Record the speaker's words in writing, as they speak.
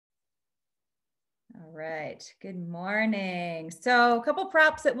right, good morning. So a couple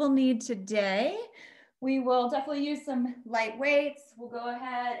props that we'll need today. We will definitely use some light weights. We'll go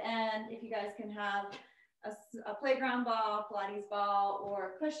ahead and if you guys can have a playground ball, Pilates ball,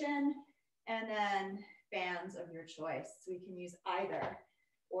 or a cushion, and then bands of your choice. So we can use either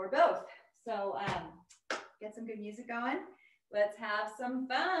or both. So get some good music going. Let's have some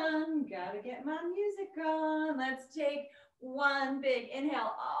fun. Gotta get my music on. Let's take one big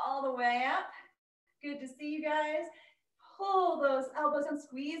inhale all the way up. Good to see you guys. Pull those elbows and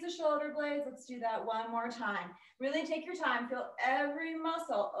squeeze the shoulder blades. Let's do that one more time. Really take your time. Feel every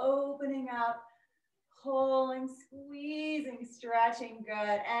muscle opening up, pulling, squeezing, stretching.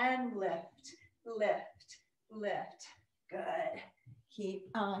 Good. And lift, lift, lift. Good. Keep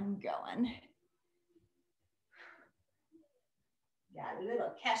on going. Got a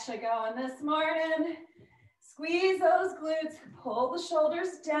little Kesha going this morning. Squeeze those glutes, pull the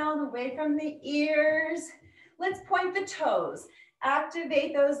shoulders down away from the ears. Let's point the toes,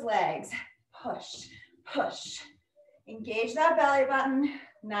 activate those legs. Push, push. Engage that belly button,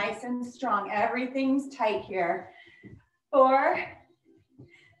 nice and strong. Everything's tight here. 4,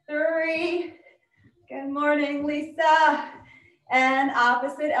 3, good morning, Lisa. And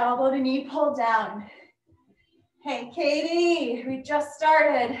opposite elbow to knee, pull down. Hey, Katie, we just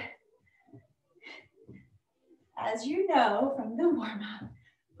started. As you know from the warm-up,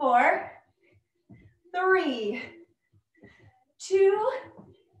 4, 3, 2,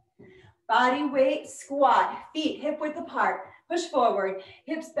 body weight squat, feet hip width apart, push forward,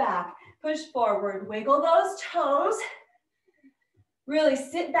 hips back, push forward, wiggle those toes, really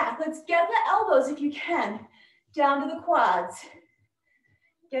sit back. Let's get the elbows, if you can, down to the quads,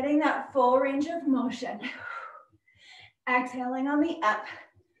 getting that full range of motion. Exhaling on the up,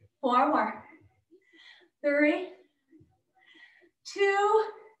 4 more. 3, 2,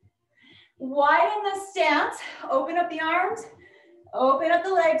 widen the stance, open up the arms, open up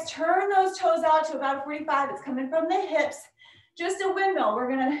the legs, turn those toes out to about 45. It's coming from the hips, just a windmill. We're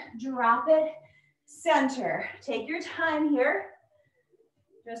gonna drop it center. Take your time here,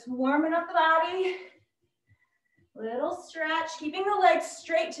 just warming up the body. Little stretch, keeping the legs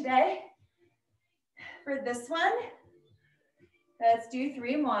straight today. For this one, let's do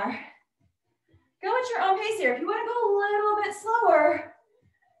 3 more. Go at your own pace here. If you want to go a little bit slower,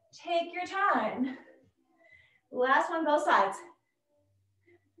 take your time. Last one, both sides.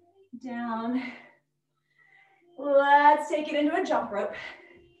 Down. Let's take it into a jump rope.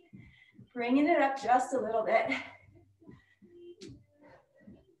 Bringing it up just a little bit.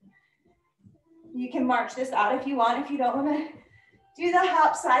 You can march this out if you want, if you don't want to do the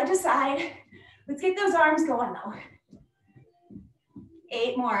hop side to side. Let's get those arms going though.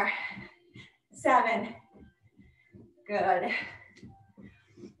 8 more. 7. Good.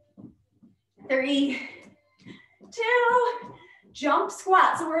 3, 2, jump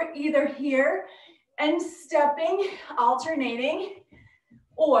squat. So we're either here and stepping, alternating,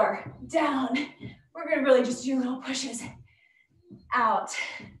 or down. We're gonna really just do little pushes. Out,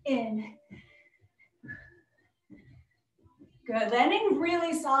 in. Good, landing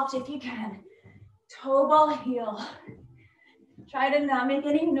really soft if you can. Toe ball heel. Try to not make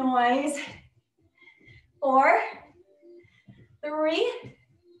any noise. 4, 3,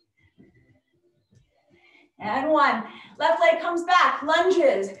 and 1. Left leg comes back,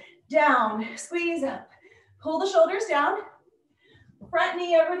 lunges, down, squeeze up. Pull the shoulders down, front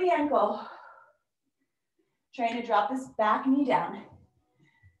knee over the ankle. Trying to drop this back knee down.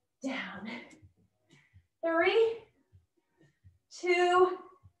 Down. 3, 2,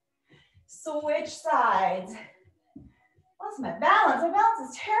 switch sides. Lost my balance. My balance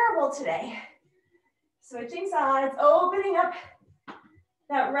is terrible today. Switching sides, opening up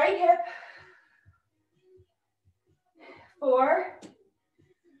that right hip. 4,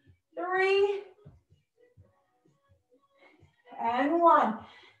 3, and 1.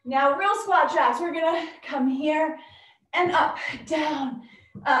 Now real squat jacks. We're gonna come here and up, down,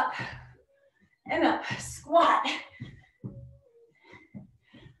 up, and up. Squat.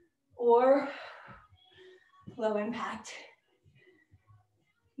 Or low impact.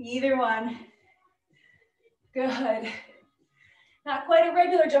 Either one. Good. Not quite a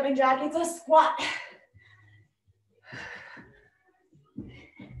regular jumping jack, it's a squat.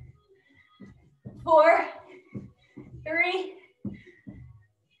 4, 3,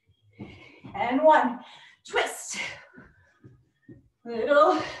 and 1. Twist.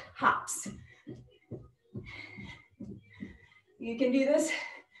 Little hops. You can do this.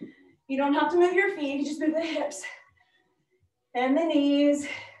 You don't have to move your feet, you just move the hips and the knees.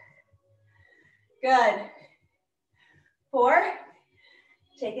 Good. 4,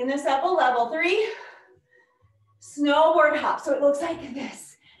 taking this up a level. 3, snowboard hop. So it looks like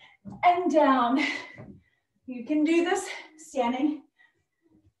this and down. You can do this standing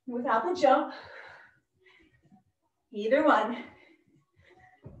without the jump. Either one.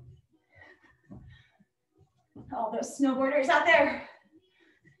 All those snowboarders out there.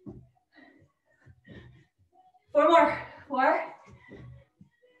 4 more. 4,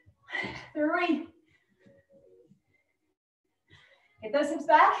 3. Get those hips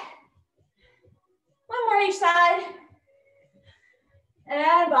back. 1 more each side.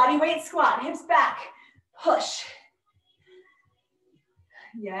 And body weight squat, hips back. Push.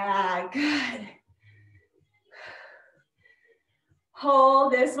 Yeah, good.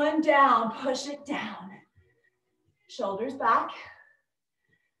 Hold this one down, push it down. Shoulders back.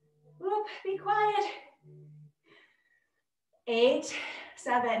 Whoop, be quiet. 8,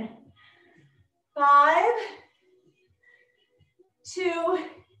 7, 5, 2,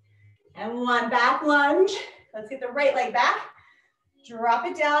 and 1. Back lunge. Let's get the right leg back. Drop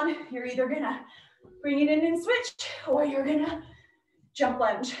it down. You're either gonna bring it in and switch, or you're gonna jump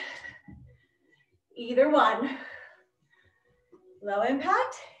lunge. Either one. Low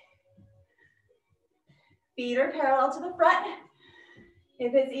impact. Feet are parallel to the front.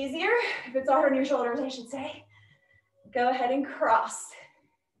 If it's easier, if it's hard on your shoulders, I should say, go ahead and cross.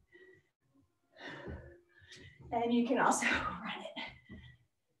 And you can also run it.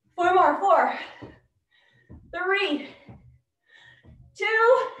 4 more. 4, 3, 2,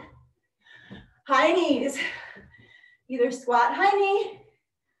 high knees. Either squat high knee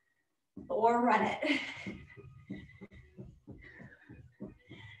or run it.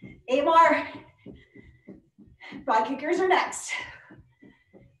 8 more. Butt kickers are next.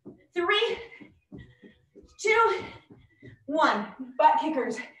 3, 2, 1. Butt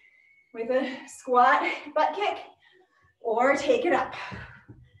kickers with a squat butt kick or take it up.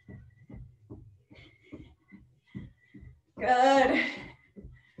 Good.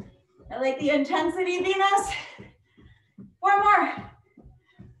 I like the intensity, Venus. 4 more.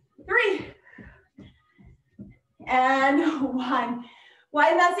 3. And 1.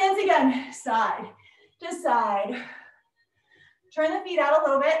 Widen that stance again. Side to side. Turn the feet out a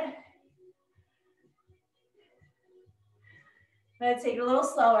little bit. Let's take it a little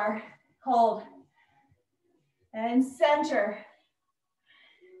slower. Hold. And center.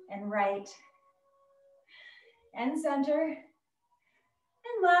 And right. And center.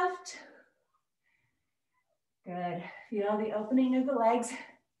 And left. Good. Feel the opening of the legs.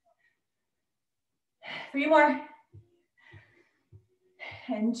 3 more.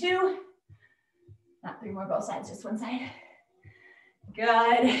 And 2. Not 3 more, both sides, just one side.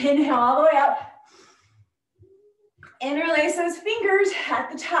 Good. Inhale all the way up. Interlace those fingers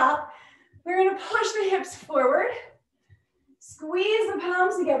at the top. We're going to push the hips forward. Squeeze the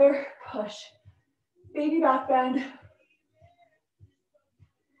palms together. Push. Baby back bend.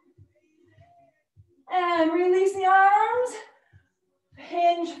 And release the arms.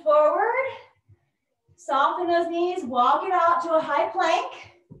 Hinge forward. Soften those knees. Walk it out to a high plank.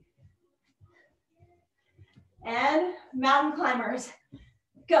 And mountain climbers.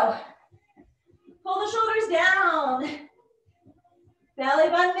 Go. Pull the shoulders down. Belly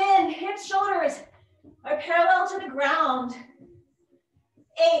button in. Hips, shoulders are parallel to the ground.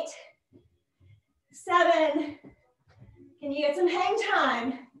 8, 7. Can you get some hang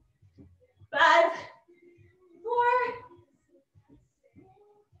time? 5, 4,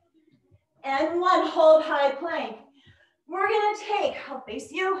 and 1. Hold high plank. We're gonna take, I'll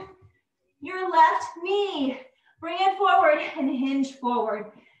face you, your left knee. Bring it forward and hinge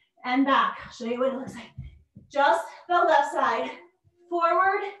forward and back. I'll show you what it looks like. Just the left side.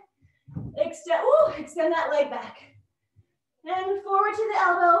 Forward, extend, extend that leg back. And forward to the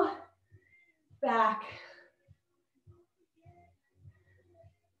elbow, back.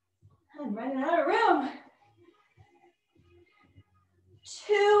 I'm running out of room.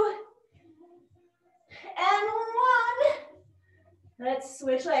 2, and 1. Let's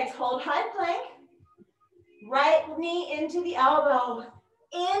switch legs. Hold high plank. Right knee into the elbow.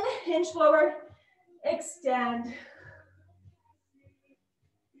 In, hinge forward, extend.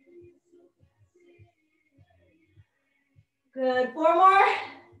 Good. 4 more.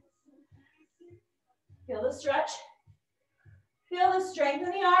 Feel the stretch. Feel the strength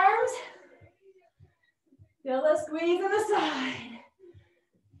in the arms. Feel the squeeze in the side.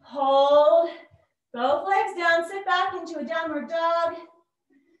 Hold both legs down. Sit back into a downward dog.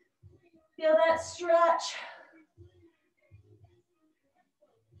 Feel that stretch.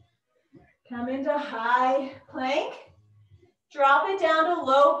 Come into high plank. Drop it down to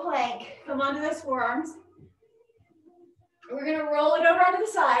low plank. Come onto those forearms. We're gonna roll it over onto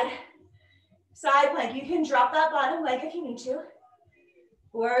the side. Side plank. You can drop that bottom leg if you need to,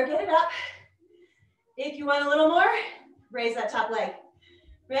 or get it up. If you want a little more, raise that top leg.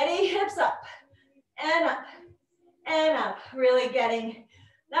 Ready? Hips up and up and up. Really getting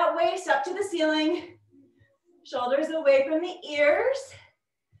that waist up to the ceiling. Shoulders away from the ears.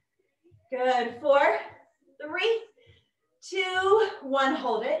 Good. 4, 3, 2, 1.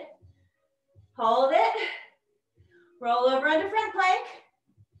 Hold it. Hold it. Roll over onto front plank.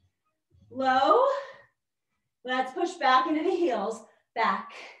 Low. Let's push back into the heels.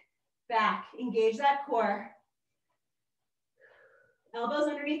 Back, back. Engage that core. Elbows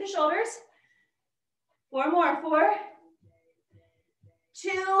underneath the shoulders. 4 more. 4,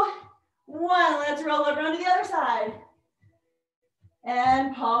 2, 1. Let's roll over onto the other side.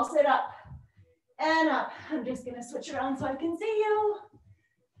 And pulse it up and up. I'm just gonna switch around so I can see you.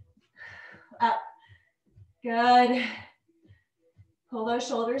 Up. Good. Pull those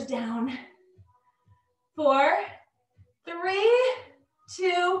shoulders down. 4, 3,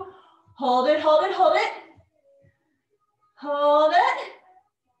 2. Hold it, hold it, hold it. Hold it.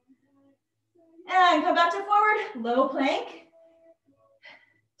 And come back to forward. Low plank.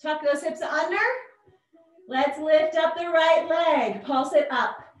 Tuck those hips under. Let's lift up the right leg. Pulse it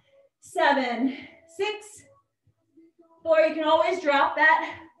up. 7, 6, 4. You can always drop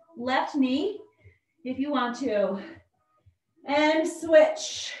that left knee if you want to. And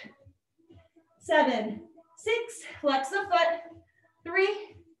switch. 7, 6. Flex the foot.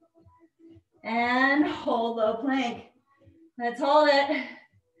 3. And hold low plank. Let's hold it.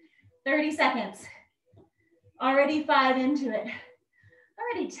 30 seconds. Already 5 into it.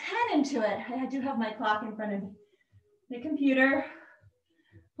 Already 10 into it. I do have my clock in front of the computer.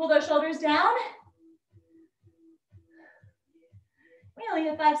 Pull those shoulders down. We only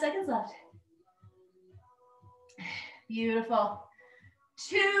have 5 seconds left. Beautiful.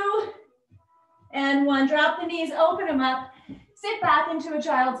 2 and 1. Drop the knees, open them up. Sit back into a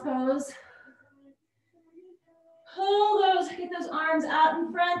child's pose. Pull those, get those arms out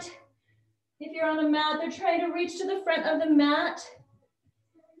in front. If you're on a mat, they're trying to reach to the front of the mat.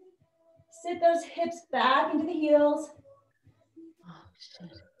 Sit those hips back into the heels. Oh,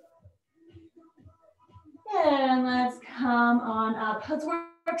 shit. And let's come on up. Let's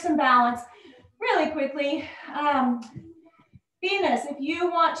work some balance really quickly. Venus, if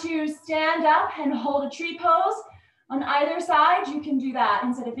you want to stand up and hold a tree pose on either side, you can do that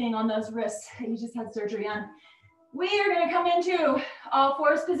instead of being on those wrists that you just had surgery on. We are going to come into all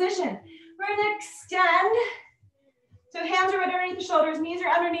fours position. We're going to extend. So hands are underneath the shoulders, knees are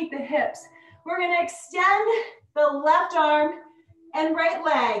underneath the hips. We're going to extend the left arm and right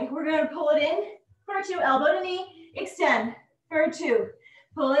leg. We're going to pull it in for 2, elbow to knee, extend for 2.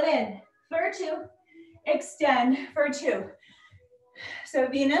 Pull it in for 2, extend for 2. So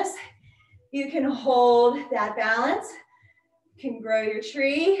Venus, you can hold that balance. You can grow your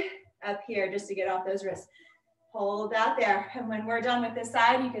tree up here just to get off those wrists. Hold that there. And when we're done with this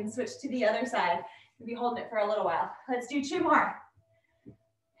side, you can switch to the other side. You'll be holding it for a little while. Let's do 2 more.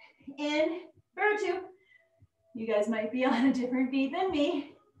 In for 2. You guys might be on a different beat than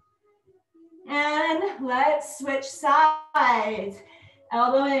me. And let's switch sides.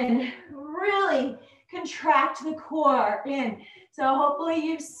 Elbow in. Really contract the core in. So hopefully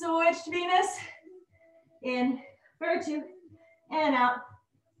you've switched, Venus. In for 2 and out.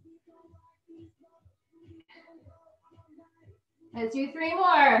 Let's do 3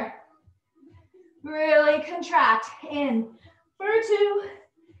 more. Really contract in for 2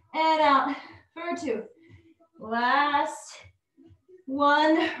 and out for 2. Last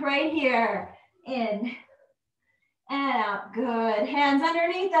one right here. In and out. Good. Hands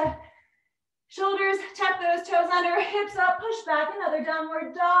underneath the shoulders. Tuck those toes under. Hips up. Push back. Another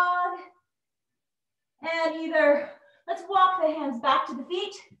downward dog. And either let's walk the hands back to the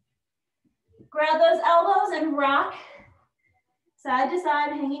feet. Grab those elbows and rock. Side to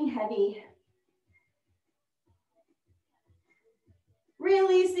side, hanging heavy.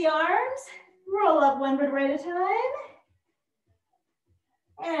 Release the arms. Roll up one vertebrae at a time.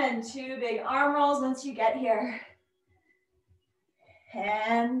 And 2 big arm rolls once you get here.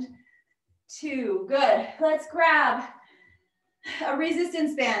 And 2, good. Let's grab a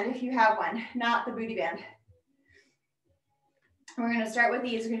resistance band if you have one, not the booty band. We're gonna start with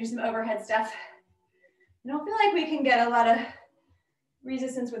these. We're gonna do some overhead stuff. I don't feel like we can get a lot of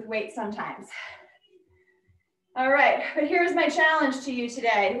resistance with weight sometimes. All right, but here's my challenge to you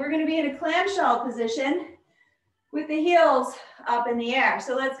today. We're gonna be in a clamshell position with the heels up in the air.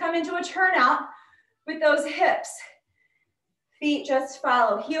 So let's come into a turnout with those hips. Feet just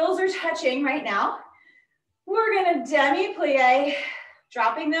follow. Heels are touching right now. We're gonna demi-plie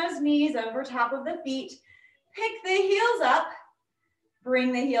Dropping those knees over top of the feet. Pick the heels up.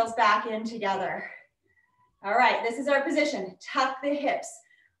 Bring the heels back in together. All right, this is our position. Tuck the hips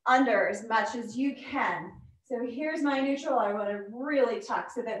under as much as you can. So here's my neutral. I want to really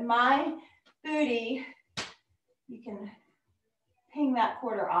tuck so that my booty, you can ping that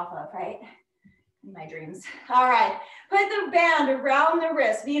quarter off of, right? In my dreams. All right, put the band around the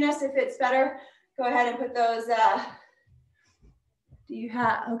wrist. Venus, if it's better, go ahead and put those, do you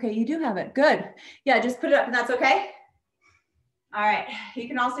have, okay, you do have it, good. Yeah, just put it up and that's okay. All right, you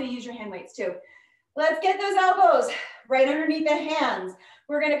can also use your hand weights too. Let's get those elbows right underneath the hands.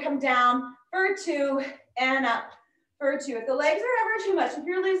 We're gonna come down for 2 and up for 2. If the legs are ever too much, if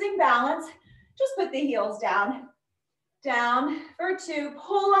you're losing balance, just put the heels down. Down for 2,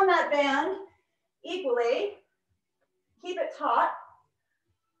 pull on that band equally. Keep it taut.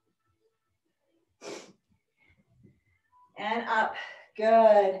 And up,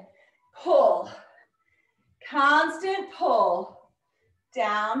 good. Pull, constant pull.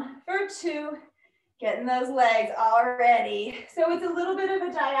 Down for 2, getting those legs all ready. So it's a little bit of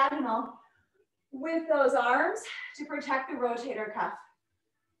a diagonal with those arms to protect the rotator cuff.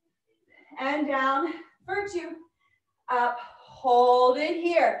 And down for 2, up, hold it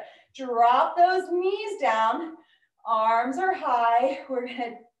here. Drop those knees down, arms are high. We're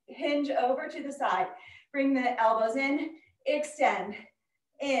gonna hinge over to the side. Bring the elbows in, extend,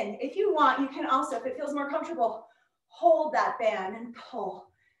 in. If you want, you can also, if it feels more comfortable, hold that band and pull.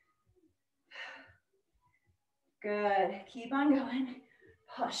 Good, keep on going,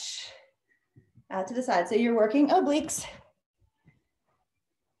 push. Out to the side, so you're working obliques.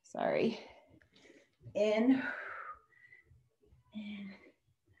 Sorry. In.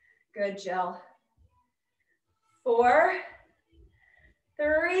 Good, Jill. 4,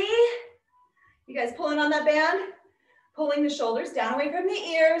 3. You guys pulling on that band? Pulling the shoulders down away from the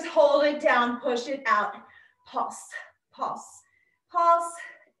ears. Hold it down, push it out. Pulse, pulse, pulse.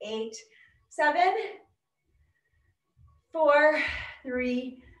 8, 7, 4,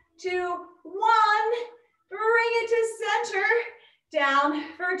 3, 2, 1. Bring it to center. Down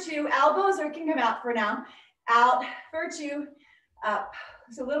for 2. Elbows can come out for now. Out for 2. Up.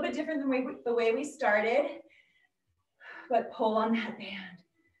 It's a little bit different than the way we started, but pull on that band.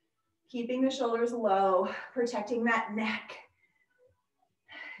 Keeping the shoulders low, protecting that neck.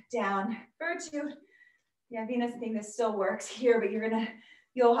 Down for 2. Yeah, Venus, I think this still works here, but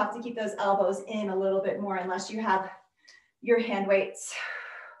you'll have to keep those elbows in a little bit more unless you have your hand weights.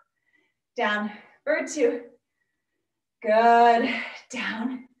 Down for 2. Good.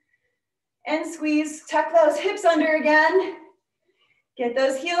 Down. And squeeze, tuck those hips under again. Get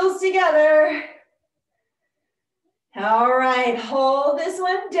those heels together. All right, hold this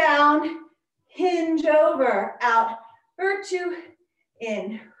one down. Hinge over, out for 2,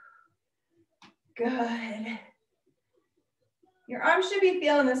 in. Good. Your arms should be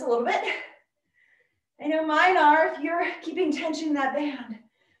feeling this a little bit. I know mine are if you're keeping tension in that band.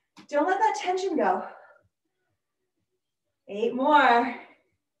 Don't let that tension go. 8 more.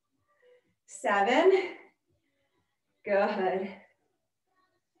 7. Good.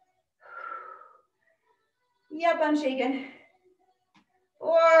 Yep, I'm shaking.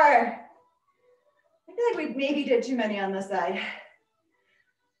 4. I feel like we maybe did too many on this side.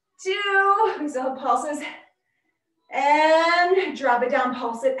 2. We still have pulses. And drop it down,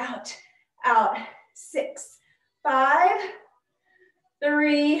 pulse it out. Out. 6, 5,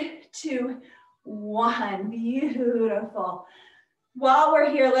 3, 2, 1. Beautiful. While we're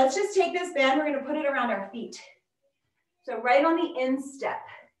here, let's just take this band. We're going to put it around our feet. So right on the instep.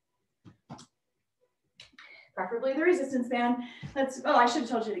 Preferably the resistance band. Oh, I should have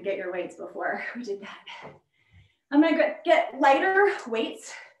told you to get your weights before we did that. I'm going to get lighter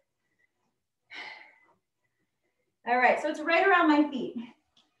weights. All right, so it's right around my feet.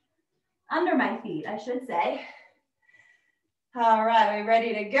 Under my feet, I should say. All right, we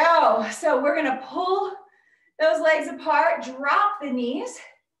ready to go? So we're going to pull those legs apart, drop the knees,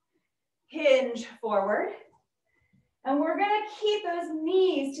 hinge forward, and we're going to keep those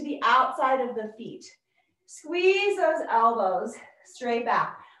knees to the outside of the feet. Squeeze those elbows straight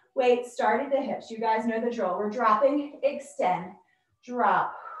back. Weight, start at the hips. You guys know the drill. We're dropping, extend,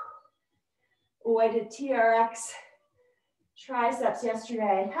 drop. Oh, I did TRX triceps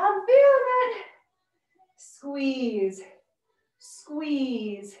yesterday. I'm feeling it. Squeeze,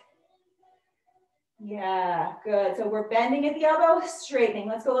 squeeze. Yeah, good. So we're bending at the elbow, straightening.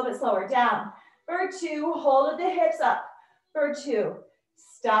 Let's go a little bit slower. Down for 2, hold at the hips, up for 2.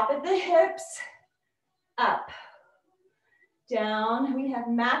 Stop at the hips, up, down. We have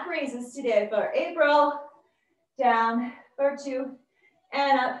Mac raises today for April. Down for 2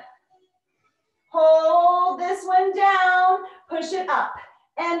 and up. Hold this one down, push it up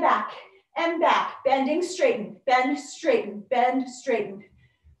and back, bending, straighten, bend, straighten, bend, straighten.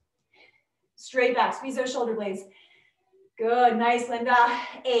 Straight back, squeeze those shoulder blades. Good, nice, Linda.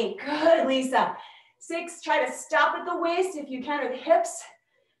 8, good, Lisa. 6, try to stop at the waist if you can, or the hips.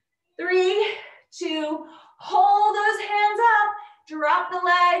 3, 2, hold those hands up. Drop the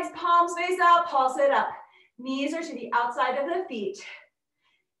legs, palms face up, pulse it up. Knees are to the outside of the feet.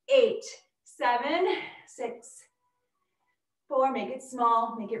 8, 7, 6, 4, make it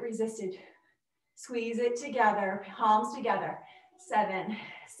small, make it resisted. Squeeze it together, palms together. 7,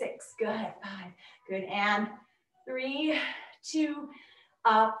 6, good, 5, good, and 3, 2,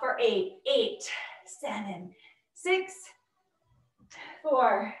 up for 8, 8, 7, 6,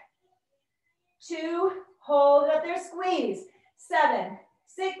 4, 2, hold it up there, squeeze. 7,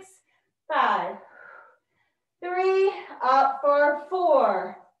 6, 5, 3, up for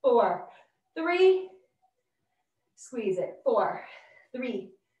 4, 4, 3, squeeze it, 4, 3,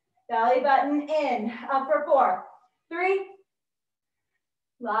 belly button in, up for 4, 3,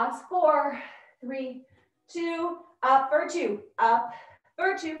 last 4, 3, 2, up for 2, up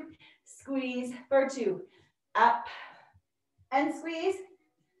for 2, squeeze for 2, up and squeeze,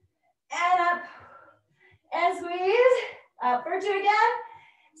 and up and squeeze, up for 2 again,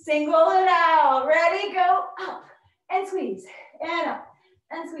 single it out, ready, go, up and squeeze, and up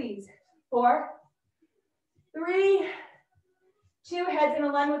and squeeze, 4, 3, 2, heads in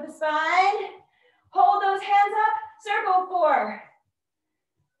a line with the spine, hold those hands up, circle, 4,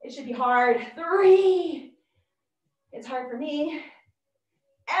 it should be hard, 3, it's hard for me,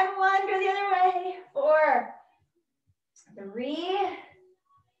 and 1, go the other way, 4, 3,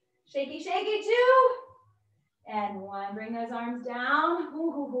 shaky, shaky, 2, and 1, bring those arms down, ooh,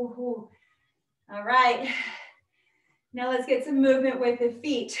 ooh, ooh, ooh. All right, now let's get some movement with the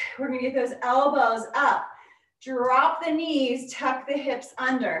feet. We're gonna get those elbows up, drop the knees, tuck the hips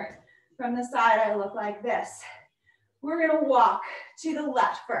under. From the side, I look like this. We're gonna walk to the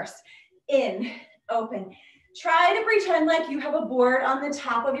left first, in, open. Try to pretend like you have a board on the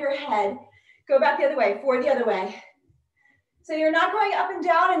top of your head. Go back the other way, 4 the other way. So you're not going up and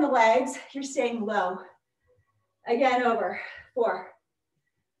down in the legs, you're staying low. Again, over, 4,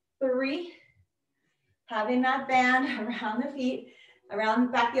 3, having that band around the feet,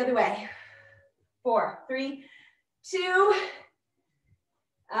 around back the other way. 4, 3, 2,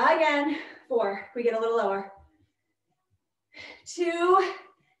 again, 4, we get a little lower. 2,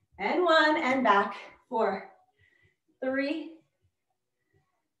 and 1, and back, 4, 3,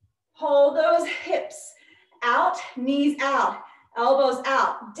 hold those hips out, knees out, elbows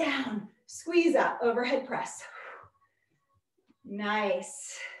out, down, squeeze up, overhead press.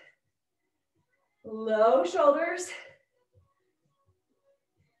 Nice. Low shoulders.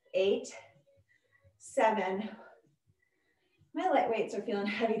 8, 7. My light weights are feeling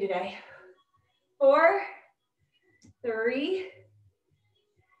heavy today. 4, 3,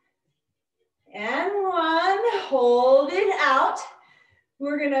 and 1. Hold it out.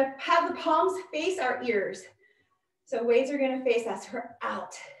 We're gonna have the palms face our ears. So weights are gonna face us. We're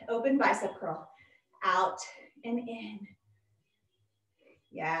out. Open bicep curl. Out and in.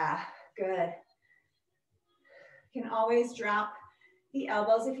 Yeah, good. You can always drop the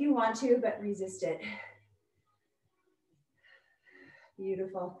elbows if you want to, but resist it.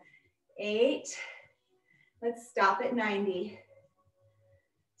 Beautiful. 8. Let's stop at 90.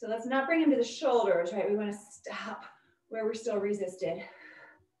 So let's not bring them to the shoulders, right? We want to stop where we're still resisted.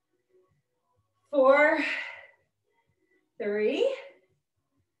 4, 3.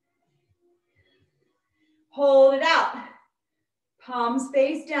 Hold it out. Palms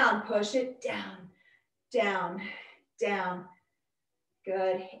face down. Push it down, down, down.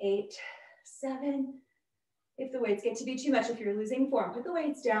 Good. 8, 7. If the weights get to be too much, if you're losing form, put the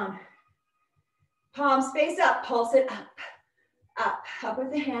weights down. Palms face up. Pulse it up, up, up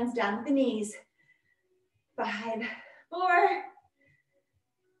with the hands, down with the knees. 5, 4,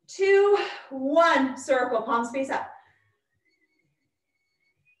 2, 1. Circle. Palms face up.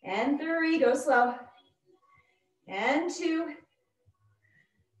 And 3. Go slow. And 2.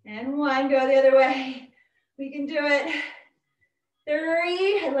 And 1, go the other way. We can do it.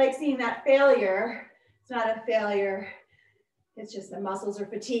 3, I like seeing that failure. It's not a failure. It's just the muscles are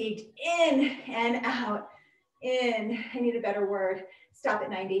fatigued. In and out. In, I need a better word. Stop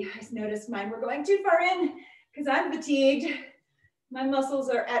at 90. I just noticed mine were going too far in because I'm fatigued. My muscles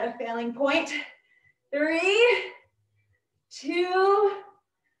are at a failing point. 3, 2,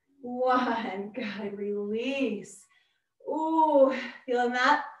 1. Good, release. Ooh, feeling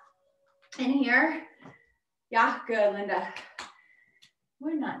that in here? Yeah, good, Linda.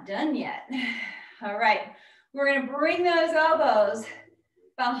 We're not done yet. All right, we're gonna bring those elbows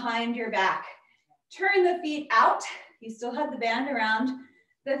behind your back. Turn the feet out. You still have the band around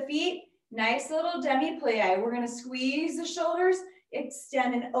the feet. Nice little demi-plie. We're gonna squeeze the shoulders,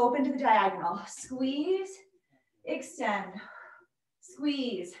 extend and open to the diagonal. Squeeze, extend,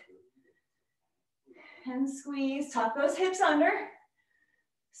 squeeze, and squeeze. Tuck those hips under.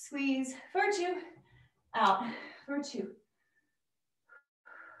 Squeeze for 2, out for 2.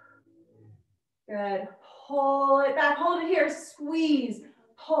 Good. Pull it back, hold it here. Squeeze,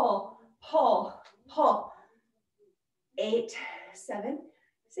 pull, pull, pull. 8, 7,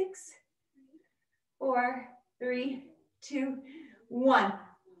 6, 4, 3, 2, 1.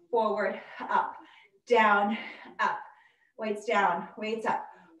 Forward, up, down, up. Weights down, weights up.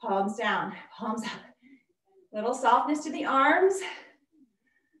 Palms down, palms up. Little softness to the arms.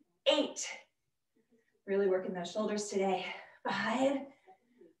 8. Really working those shoulders today. 5,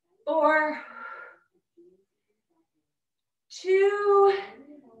 4, 2,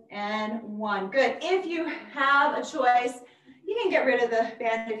 and 1. Good. If you have a choice, you can get rid of the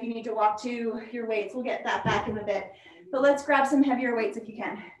band if you need to walk to your weights. We'll get that back in a bit. But let's grab some heavier weights if you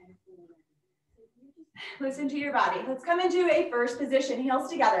can. Listen to your body. Let's come into a first position, heels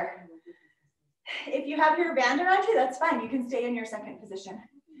together. If you have your band around you, that's fine. You can stay in your second position.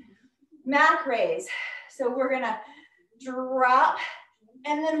 Mat raise. So we're gonna drop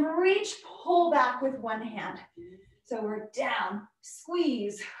and then reach, pull back with one hand. So we're down,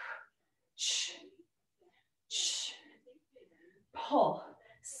 squeeze, pull.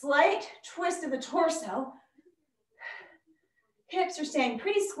 Slight twist of the torso. Hips are staying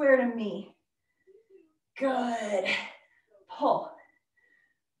pretty square to me. Good. Pull,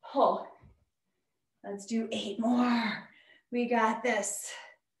 pull. Let's do 8 more. We got this.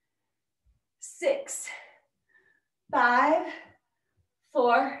 6, 5,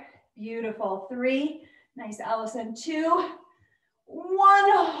 4, beautiful. 3, nice Allison. 2,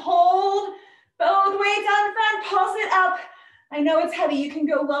 1, hold. Both weights on front, pulse it up. I know it's heavy, you can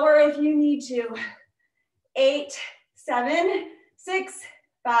go lower if you need to. 8, 7, 6,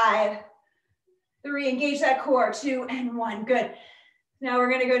 5, 3, engage that core, 2 and 1, good. Now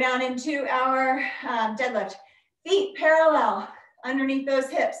we're gonna go down into our deadlift. Feet parallel underneath those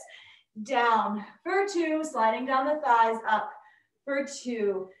hips. Down for 2, sliding down the thighs, up for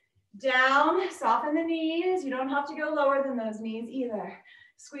 2. Down, soften the knees. You don't have to go lower than those knees either.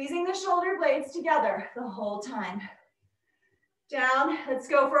 Squeezing the shoulder blades together the whole time. Down, let's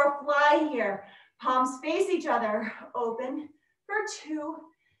go for a fly here. Palms face each other, open for 2.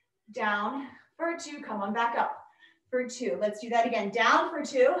 Down for 2, come on back up for 2. Let's do that again. Down for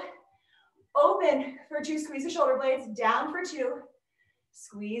 2, open for 2, squeeze the shoulder blades, down for 2,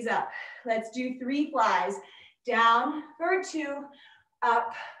 squeeze up. Let's do 3 flies. Down for 2,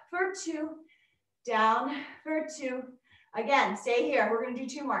 up for 2, down for 2. Again, stay here. We're gonna do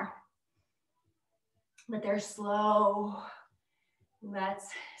 2 more. But they're slow. Let's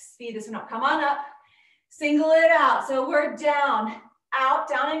speed this one up. Come on up. Single it out. So we're down, out,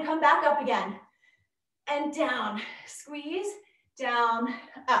 down, and come back up again. And down, squeeze, down,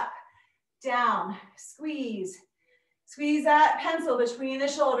 up, down, squeeze. Squeeze that pencil between the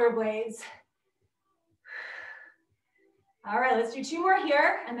shoulder blades. All right, let's do 2 more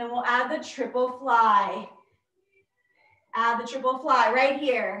here, and then we'll add the triple fly. Add the triple fly right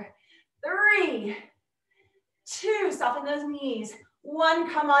here. 3, 2, soften those knees.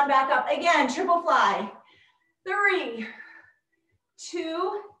 1, come on back up. Again, triple fly. 3,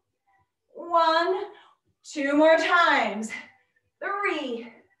 2, 1. 2 more times.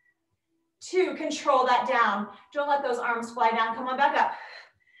 3, 2, control that down. Don't let those arms fly down. Come on back up.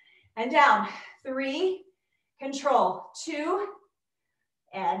 And down. 3, control. 2,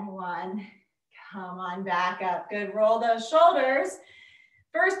 and 1. Come on back up. Good, roll those shoulders.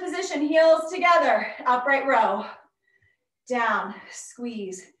 First position, heels together. Upright row. Down,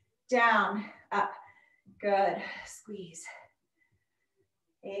 squeeze, down, up. Good, squeeze.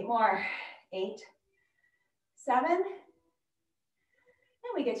 8 more. 8, 7, and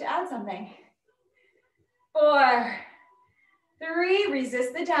we get to add something. 4, 3,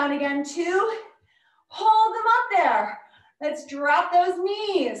 resist the down again. 2, hold them up there. Let's drop those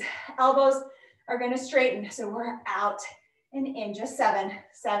knees. Elbows are gonna straighten, so we're out and in. Just 7,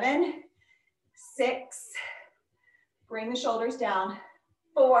 7, 6, bring the shoulders down.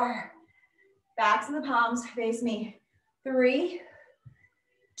 4, backs of the palms face me. 3,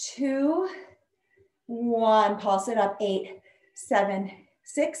 2, 1, pulse it up. 8, 7,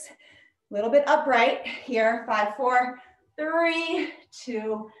 6, little bit upright here. 5, 4, 3,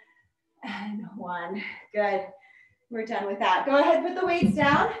 2, and 1. Good. We're done with that. Go ahead, put the weights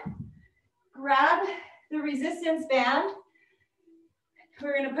down. Grab the resistance band.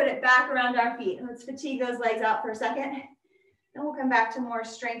 We're gonna put it back around our feet. Let's fatigue those legs out for a second. Then we'll come back to more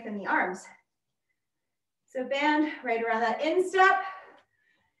strength in the arms. So band right around that instep.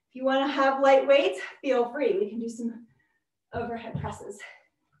 If you wanna have light weights, feel free. We can do some overhead presses.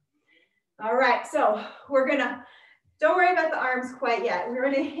 All right, so we're gonna, don't worry about the arms quite yet. We're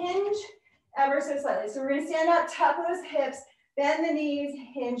gonna hinge ever so slightly. So we're gonna stand up, tuck those hips, bend the knees,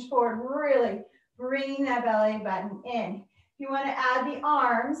 hinge forward, really bringing that belly button in. If you wanna add the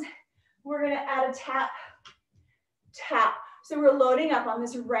arms, we're gonna add a tap, tap. So we're loading up on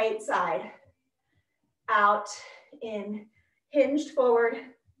this right side. Out, in, hinged forward,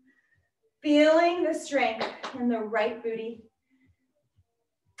 feeling the strength in the right booty.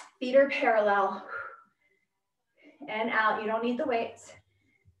 Feet are parallel. And out, you don't need the weights.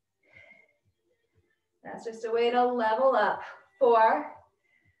 That's just a way to level up. 4,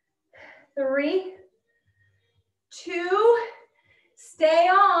 3, 2, stay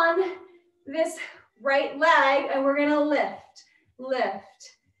on this right leg and we're gonna lift,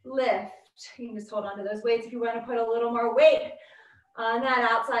 lift, lift. You can just hold on to those weights. If you want to put a little more weight on that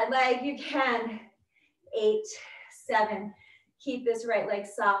outside leg, you can. 8, 7. Keep this right leg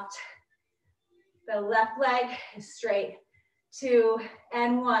soft. The left leg is straight. 2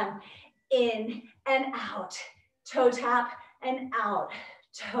 and 1. In and out. Toe tap and out.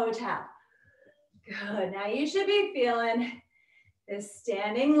 Toe tap. Good. Now you should be feeling this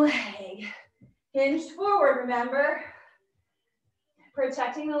standing leg. Hinged forward, remember.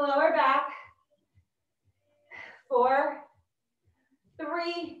 Protecting the lower back. 4,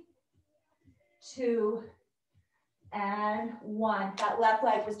 3, 2, and 1. That left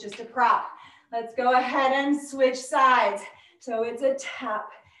leg was just a prop. Let's go ahead and switch sides. So it's a tap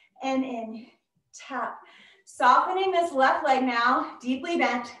and in, tap. Softening this left leg now, deeply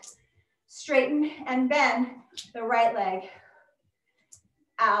bent. Straighten and bend the right leg.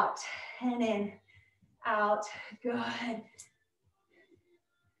 Out and in, out. Good.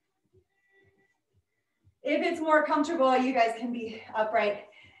 If it's more comfortable, you guys can be upright.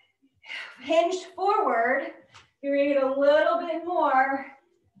 Hinged forward, you're gonna get a little bit more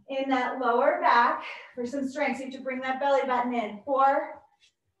in that lower back for some strength. So you have to bring that belly button in. 4,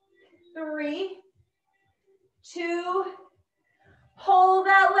 3, 2, hold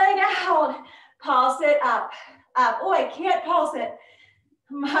that leg out. Pulse it up, up. Oh, I can't pulse it.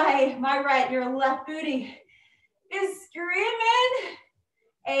 My right, your left booty is screaming.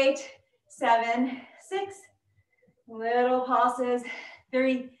 8, 7, 6, little pulses.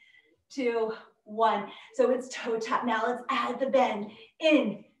 3, 2, 1. So it's toe tap. Now let's add the bend.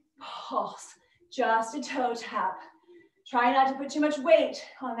 In, pulse, just a toe tap. Try not to put too much weight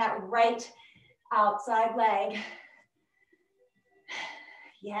on that right outside leg.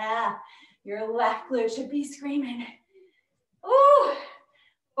 Yeah, your left glute should be screaming. Ooh,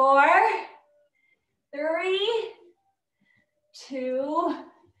 4, 3, 2,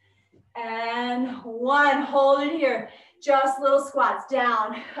 and 1. Hold it here. Just little squats.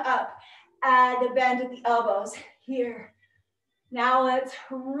 Down, up. Add the bend at the elbows. Here. Now let's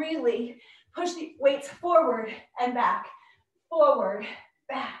really push the weights forward and back. Forward,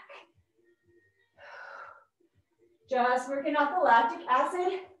 back. Just working off the lactic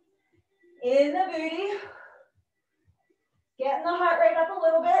acid in the booty. Getting the heart rate up a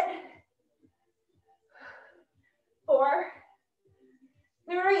little bit. 4,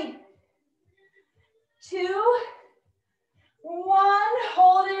 3, 2, 1.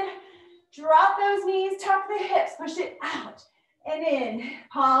 Hold it. Drop those knees, tuck the hips, push it out and in.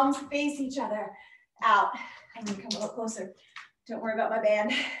 Palms face each other. Out. I'm gonna come a little closer. Don't worry about my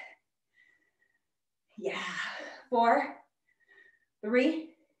band. Yeah. 4, 3,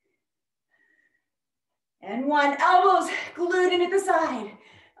 and 1. Elbows glued in at the side.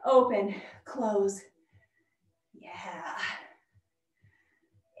 Open, close. Yeah.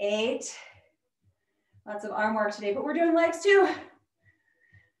 8. Lots of arm work today, but we're doing legs too.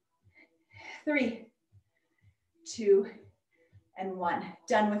 3, 2, and 1.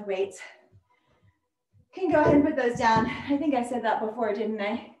 Done with weights. Can go ahead and put those down. I think I said that before, didn't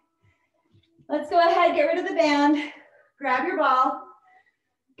I? Let's go ahead, get rid of the band. Grab your ball.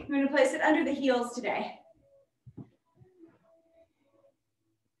 I'm going to place it under the heels today.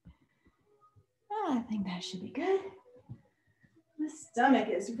 Oh, I think that should be good. The stomach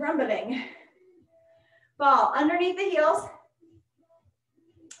is rumbling. Ball underneath the heels.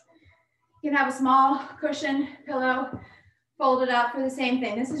 You can have a small cushion, pillow, fold it up for the same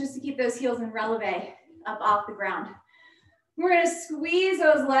thing. This is just to keep those heels in releve, up off the ground. We're gonna squeeze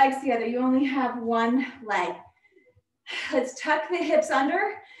those legs together. You only have one leg. Let's tuck the hips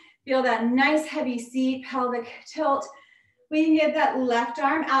under. Feel that nice heavy seat, pelvic tilt. We can get that left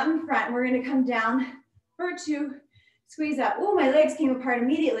arm out in front. We're gonna come down for 2, squeeze up. Oh, my legs came apart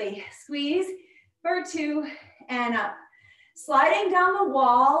immediately. Squeeze for 2 and up. Sliding down the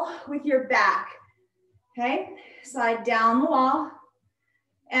wall with your back, okay? Slide down the wall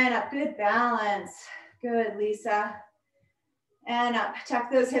and up. Good balance. Good, Lisa. And up.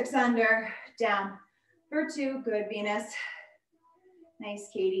 Tuck those hips under, down for 2. Good, Venus. Nice,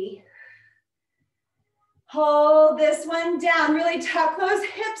 Katie. Hold this one down. Really tuck those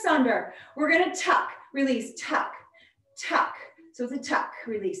hips under. We're gonna tuck, release, tuck, tuck. So it's a tuck,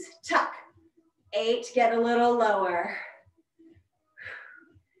 release, tuck. 8, get a little lower.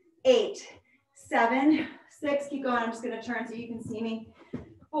 8, 7, 6, keep going. I'm just gonna turn so you can see me.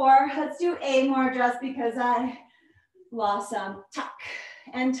 4, let's do 8 more just because I lost some. Tuck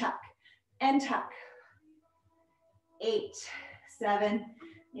and tuck and tuck. 8, 7,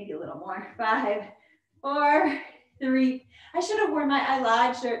 maybe a little more. 5, 4, 3. I should have worn my I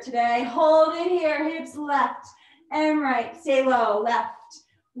Lied shirt today. Hold it here, hips left and right. Stay low, left,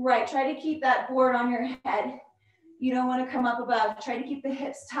 right. Try to keep that board on your head. You don't want to come up above. Try to keep the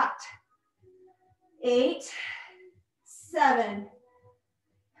hips tucked. 8, 7,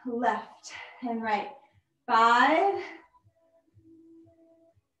 left and right. 5,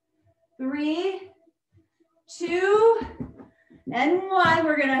 3, 2, and 1.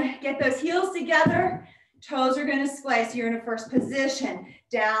 We're gonna get those heels together. Toes are gonna splice. You're in a first position.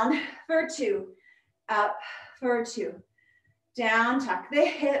 Down for 2, up for 2. Down, tuck the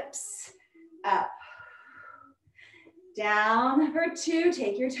hips, up. Down for 2,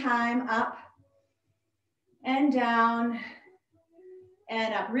 take your time, up and down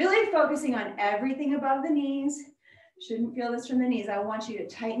and up. Really focusing on everything above the knees. Shouldn't feel this from the knees. I want you to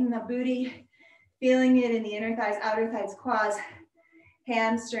tighten the booty, feeling it in the inner thighs, outer thighs, quads,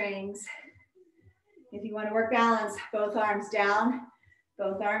 hamstrings. If you want to work balance, both arms down,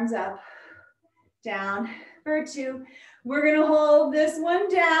 both arms up, down for 2. We're gonna hold this one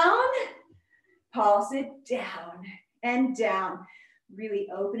down, pulse it down and down, really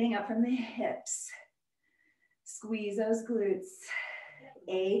opening up from the hips. Squeeze those glutes.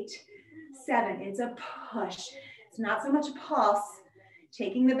 8, 7, it's a push. It's not so much a pulse,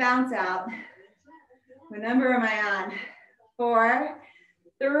 taking the bounce out. What number am I on? 4,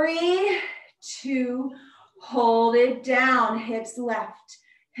 3, 2, hold it down. Hips left,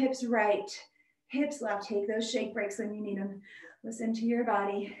 hips right, hips left. Take those shake breaks when you need them. Listen to your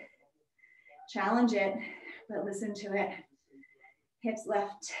body. Challenge it, but listen to it. Hips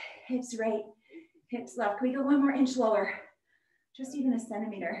left, hips right, hips left. Can we go 1 more inch lower? Just even a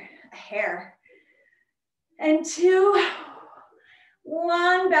centimeter, a hair. And 2,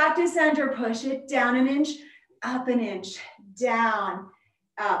 1, back to center. Push it down an inch, up an inch, down,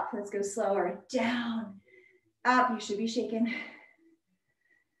 up. Let's go slower. Down, up. You should be shaking.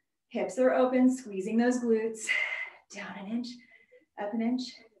 Hips are open, squeezing those glutes. Down an inch, up an inch.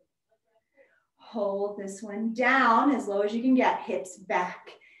 Hold this one down as low as you can get. Hips back,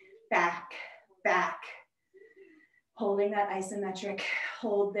 back, back. Holding that isometric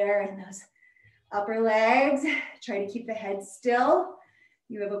hold there in those upper legs. Try to keep the head still.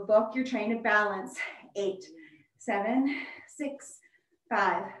 You have a book you're trying to balance. 8, 7, 6,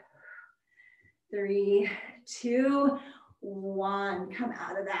 5, 3, 2, 1. Come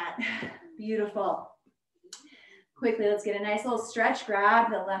out of that. Beautiful. Quickly, let's get a nice little stretch. Grab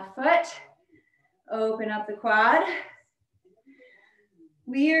the left foot. Open up the quad.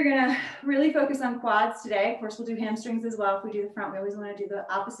 We are gonna really focus on quads today. Of course, we'll do hamstrings as well. If we do the front, we always wanna do the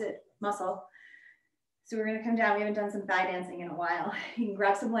opposite muscle. So we're gonna come down. We haven't done some thigh dancing in a while. You can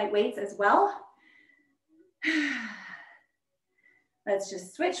grab some light weights as well. Let's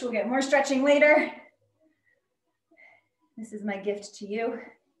just switch. We'll get more stretching later. This is my gift to you.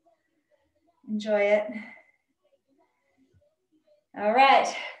 Enjoy it. All right,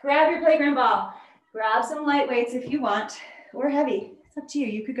 grab your playground ball. Grab some light weights if you want, or heavy. It's up to you.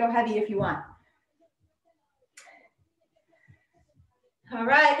 You could go heavy if you want. All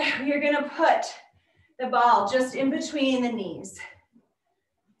right, we are gonna put the ball just in between the knees.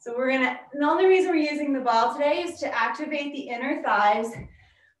 So the only reason we're using the ball today is to activate the inner thighs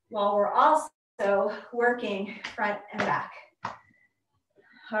while we're also working front and back.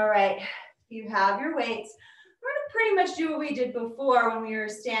 All right, you have your weights. We're gonna pretty much do what we did before when we were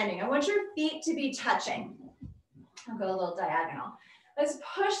standing. I want your feet to be touching. I'll go a little diagonal. Let's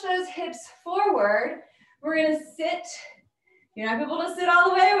push those hips forward. We're gonna sit. You're not able to sit all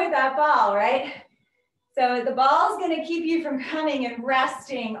the way with that ball, right? So the ball is gonna keep you from coming and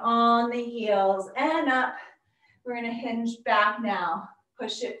resting on the heels and up We're gonna hinge back now.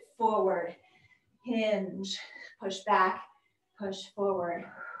 Push it forward. Hinge, push back, push forward.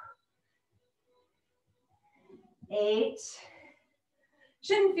 8.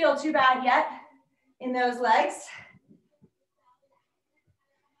 Shouldn't feel too bad yet in those legs.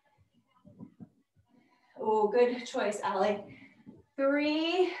 Oh, good choice, Allie.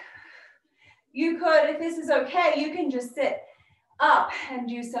 3. You could, if this is okay, you can just sit up and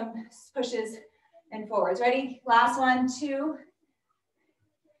do some pushes and forwards. Ready? Last one, 2.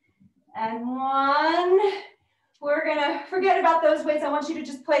 And 1. We're gonna forget about those weights. I want you to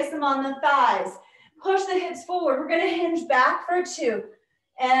just place them on the thighs. Push the hips forward. We're gonna hinge back for 2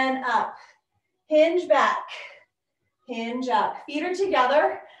 and up. Hinge back, hinge up. Feet are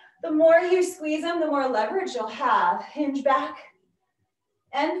together. The more you squeeze them, the more leverage you'll have. Hinge back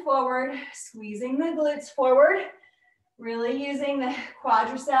and forward, squeezing the glutes forward, really using the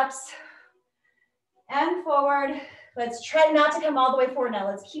quadriceps and forward. Let's try not to come all the way forward now.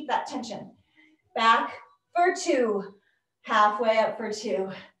 Let's keep that tension. Back for 2, halfway up for 2.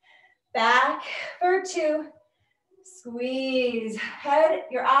 Back for 2, squeeze. Head,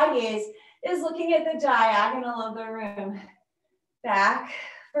 your eye gaze is looking at the diagonal of the room. Back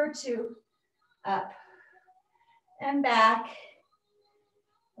for 2, up and back.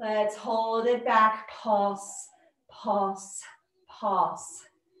 Let's hold it back, pulse, pulse, pulse.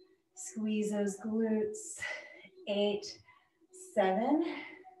 Squeeze those glutes. 8, 7,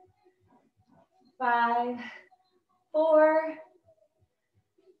 5, 4,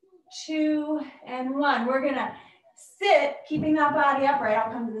 2, and 1. We're gonna sit, keeping that body upright.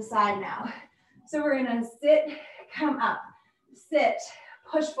 I'll come to the side now. So we're gonna sit, come up, sit,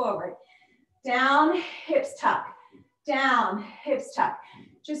 push forward, down, hips tuck, down, hips tuck.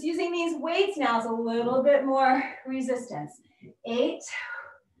 Just using these weights now is a little bit more resistance. 8,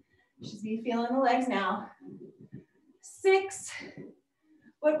 should be feeling the legs now. 6,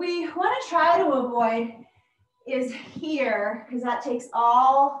 what we want to try to avoid is here, because that takes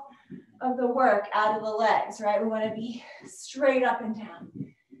all of the work out of the legs, right? We want to be straight up and down.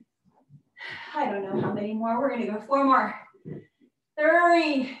 I don't know how many more. We're going to go 4 more.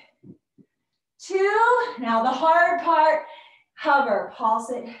 3, 2. Now the hard part, hover,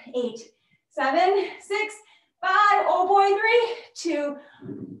 pulse it. 8, 7, 6, 5. Oh boy, 3, 2.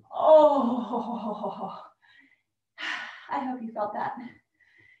 Oh, I hope you felt that,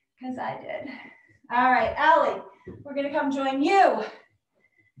 because I did. All right, Allie, we're gonna come join you.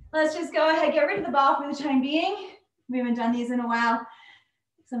 Let's just go ahead, get rid of the ball for the time being. We haven't done these in a while.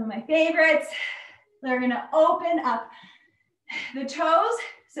 Some of my favorites. They're gonna open up the toes,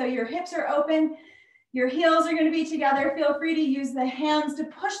 so your hips are open, your heels are gonna be together. Feel free to use the hands to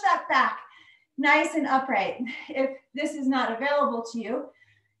push that back nice and upright. If this is not available to you,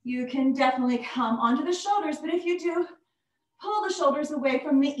 you can definitely come onto the shoulders, but if you do, pull the shoulders away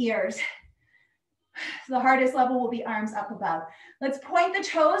from the ears. The hardest level will be arms up above. Let's point the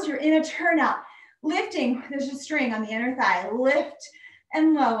toes. You're in a turnout. Lifting, there's a string on the inner thigh. Lift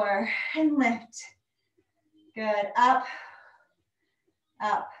and lower and lift. Good, up,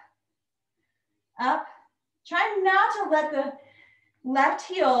 up, up. Try not to let the left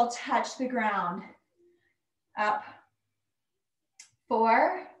heel touch the ground. Up.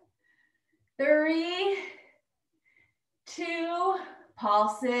 4, 3, 2,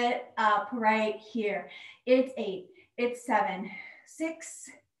 pulse it up right here. It's 8, it's 7, 6.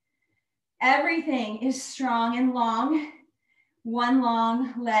 Everything is strong and long. 1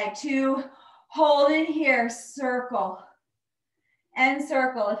 long leg. 2, hold it here, circle. And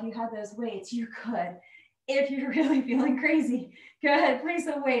circle. If you have those weights, you could. If you're really feeling crazy, go ahead, place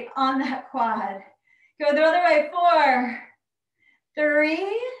a weight on that quad. Go the other way. 4,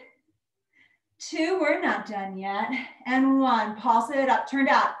 3, 2, we're not done yet. And 1, pulse it up, turned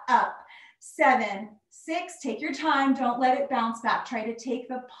out, up. 7, 6, take your time, don't let it bounce back. Try to take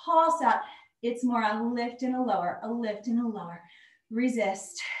the pulse out. It's more a lift and a lower, a lift and a lower.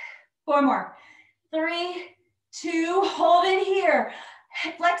 Resist. 4 more. 3, 2, hold it here.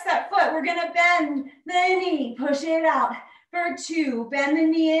 Flex that foot. We're gonna bend the knee, push it out. For 2, bend the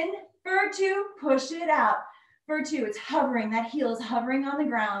knee in. For 2, push it out. For 2, it's hovering. That heel is hovering on the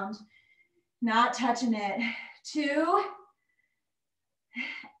ground, not touching it. 2,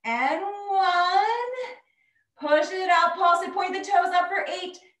 and 1. Push it out, pulse it, point the toes up for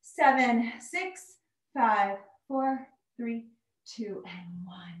 8, 7, 6, 5, 4, 3, 2, and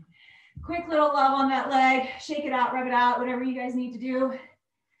 1. Quick little love on that leg. Shake it out, rub it out, whatever you guys need to do.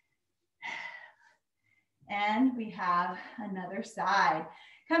 And we have another side.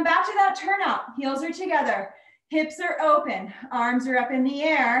 Come back to that turnout. Heels are together. Hips are open. Arms are up in the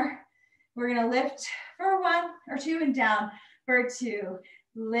air. We're gonna lift for 1 or 2 and down for 2.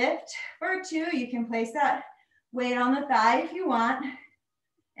 Lift for 2. You can place that weight on the thigh if you want.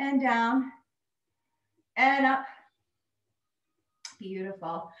 And down and up.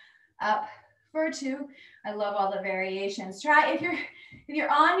 Beautiful. Up for 2. I love all the variations. Try, if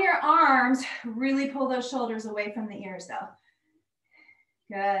you're on your arms, really pull those shoulders away from the ears though.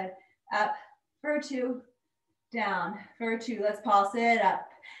 Good. Up for 2. Down for 2. Let's pulse it up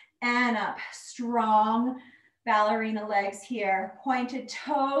and up. Strong ballerina legs here. Pointed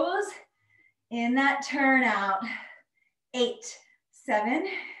toes in that turnout. 8, 7,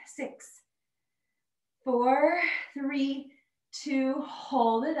 6, 4, 3, 2.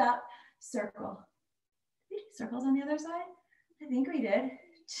 Hold it up. Circle. Did we do circles on the other side? I think we did.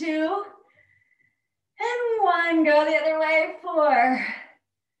 2 and 1. Go the other way. 4,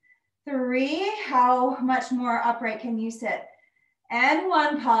 3. How much more upright can you sit? And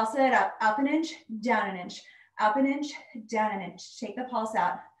 1. Pulse it up. Up an inch, down an inch. Up an inch, down an inch. Take the pulse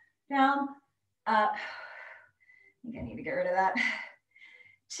out. Down, up. I think I need to get rid of that.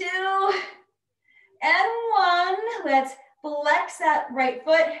 2 and 1. Let's flex that right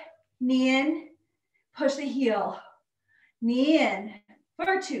foot. Knee in. Push the heel. Knee in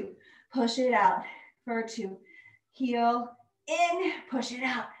for 2. Push it out for 2. Heel in. Push it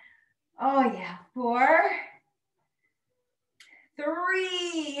out. Oh yeah. 4,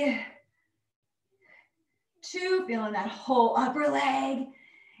 3, 2. Feeling that whole upper leg.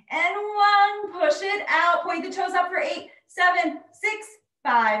 And 1. Push it out. Point the toes up for 8, 7, 6,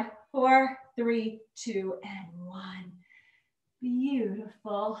 5, 4, 3, 2, and 1.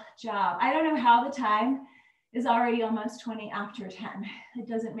 Beautiful job. I don't know how the time is already almost 20 after 10. It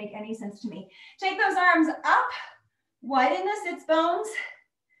doesn't make any sense to me. Take those arms up, widen the sits bones,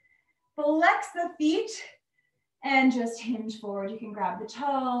 flex the feet, and just hinge forward. You can grab the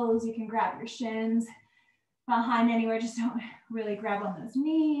toes, you can grab your shins behind anywhere. Just don't really grab on those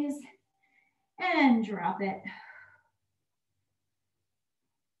knees and drop it.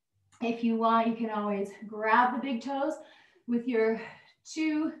 If you want, you can always grab the big toes with your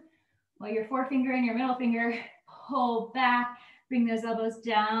your forefinger and your middle finger, pull back, bring those elbows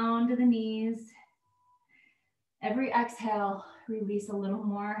down to the knees. Every exhale, release a little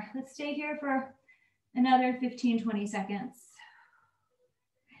more. Let's stay here for another 15, 20 seconds.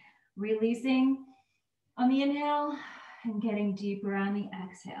 Releasing on the inhale and getting deeper on the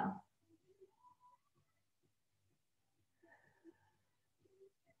exhale.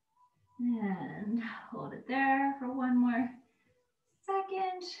 And hold it there for one more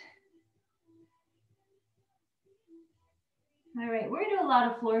second. All right, we're gonna do a lot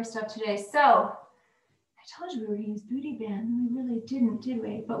of floor stuff today. So I told you we were gonna use booty band, and we really didn't, did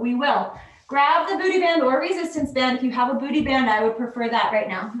we? But we will. Grab the booty band or resistance band. If you have a booty band, I would prefer that right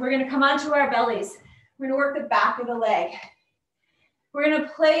now. We're gonna come onto our bellies. We're gonna work the back of the leg. We're gonna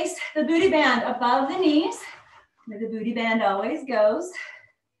place the booty band above the knees, where the booty band always goes.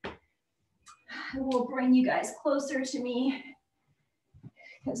 I will bring you guys closer to me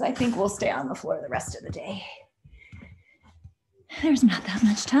because I think we'll stay on the floor the rest of the day. There's not that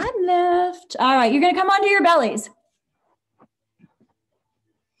much time left. All right, you're gonna come onto your bellies.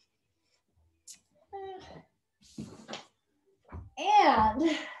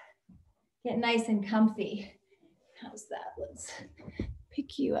 And get nice and comfy. How's that? Let's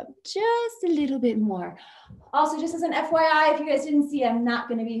pick you up just a little bit more. Also, just as an FYI, if you guys didn't see, I'm not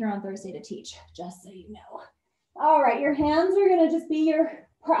gonna be here on Thursday to teach, just so you know. All right, your hands are gonna just be your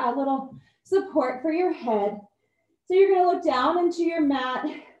little support for your head. So you're gonna look down into your mat.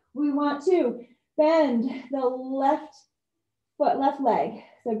 We want to bend the left foot, left leg.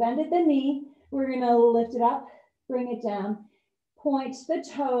 So bend at the knee. We're gonna lift it up, bring it down. Point the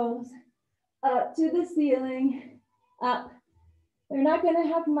toes up to the ceiling, up. They're not gonna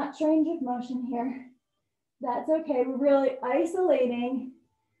have much range of motion here. That's okay, we're really isolating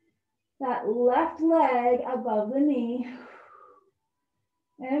that left leg above the knee.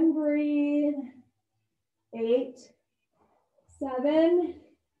 And breathe. 8, 7,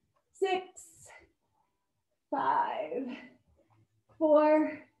 6, 5,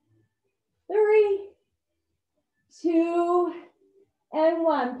 4, 3, 2, and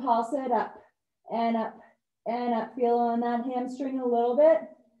 1. Pulse it up and up and up. Feel on that hamstring a little bit.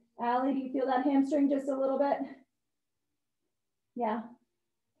 Allie, do you feel that hamstring just a little bit? Yeah.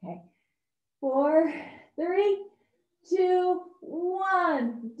 Okay. 4, 3, 2,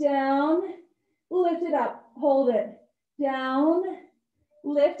 1. Down. Lift it up. Hold it. Down.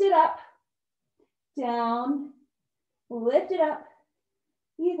 Lift it up. Down. Lift it up.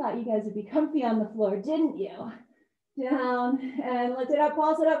 You thought you guys would be comfy on the floor, didn't you? Down and lift it up.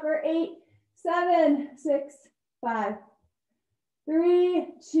 Pulse it up for 8, 7, 6, 5, 3,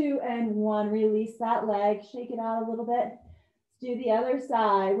 2, and 1. Release that leg, shake it out a little bit. Let's do the other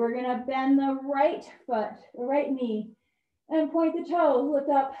side. We're gonna bend the right foot, the right knee, and point the toes, lift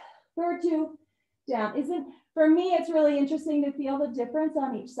up for 2, down. For me, it's really interesting to feel the difference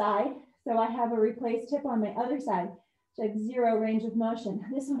on each side. So I have a replaced hip on my other side, which I have 0 range of motion.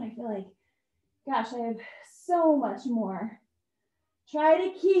 This one, I feel like, gosh, I have so much more. Try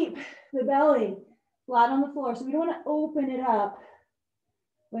to keep the belly flat on the floor. So we don't want to open it up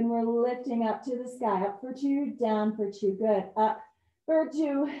when we're lifting up to the sky. Up for 2, down for 2. Good. Up for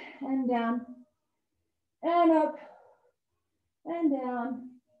 2 and down. And up and down.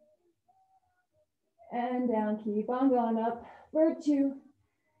 And down. Keep on going. Up for 2.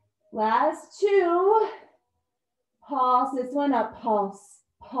 Last 2. Pulse this one up. Pulse,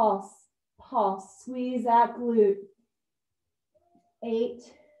 pulse, pulse. Squeeze that glute. 8,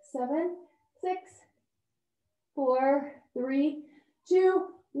 7, 6, 4, 3, 2,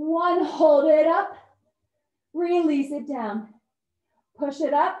 1. Hold it up. Release it down. Push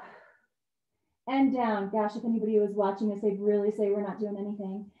it up and down. Gosh, if anybody was watching this, they'd really say we're not doing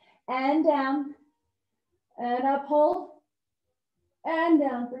anything. And down. And up, hold. And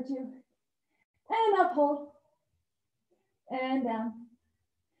down for 2. And up, hold. And down.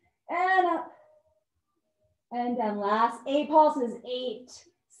 And up. And down. Last 8 pulses. 8,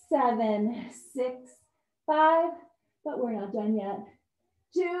 7, 6, 5. But we're not done yet.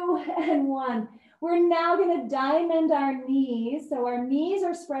 2 and 1. We're now going to diamond our knees. So our knees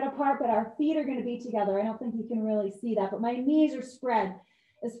are spread apart, but our feet are going to be together. I don't think you can really see that, but my knees are spread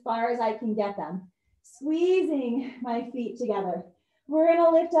as far as I can get them. Squeezing my feet together. We're going to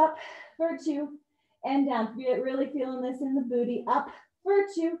lift up for 2 and down. Really feeling this in the booty. Up for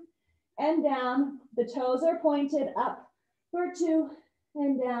 2 and down. The toes are pointed. Up for 2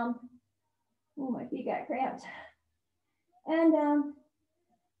 and down. Oh, my feet got cramped. And down.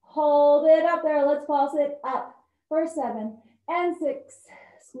 Hold it up there. Let's pulse it up for 7 and 6.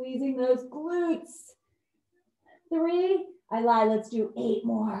 Squeezing those glutes. 3. I lied. Let's do 8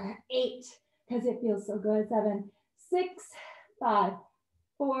 more. 8, because it feels so good. 7, 6, 5,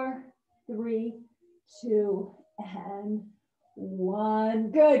 4, 3, 2, and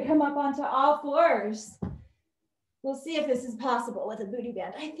 1. Good. Come up onto all fours. We'll see if this is possible with a booty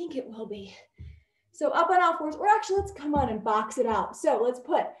band. I think it will be. So up on all fours, or actually let's come on and box it out. So let's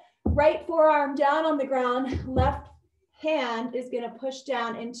put right forearm down on the ground. Left hand is going to push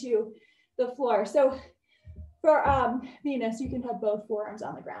down into the floor. So for Venus, you can have both forearms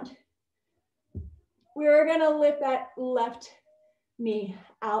on the ground. We're going to lift that left knee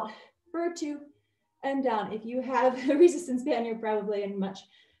out for 2 and down. If you have a resistance band, you're probably in much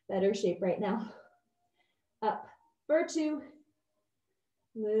better shape right now. Up for 2.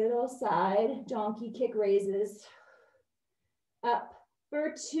 Little side donkey kick raises. Up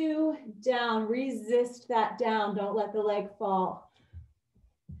for 2, down. Resist that down. Don't let the leg fall.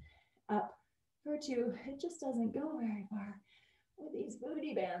 Up for 2. It just doesn't go very far with these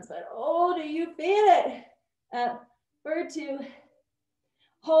booty bands, but oh, do you feel it? Up for 2.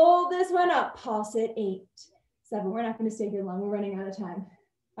 Hold this one up. Pulse it. 8, 7. We're not going to stay here long. We're running out of time.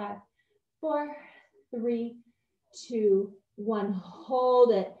 5, 4, 3, 2, 1.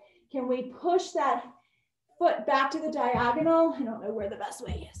 Hold it. Can we push that foot back to the diagonal? I don't know where the best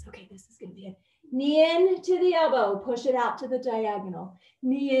way is. Okay, this is going to be it. Knee in to the elbow. Push it out to the diagonal.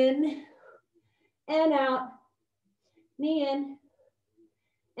 Knee in and out. Knee in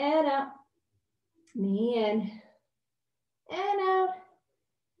and out. Knee in and out.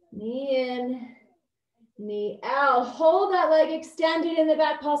 Knee in, knee out. Hold that leg extended in the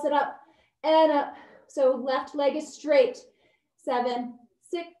back. Pulse it up and up. So left leg is straight. 7,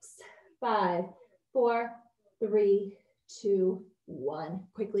 6, 5, 4, 3, 2, 1.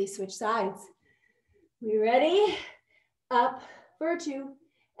 Quickly switch sides. We ready? Up for 2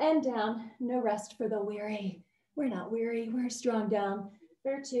 and down. No rest for the weary. We're not weary. We're strong. Down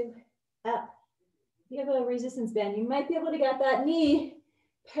for 2. Up. If you have a resistance band, you might be able to get that knee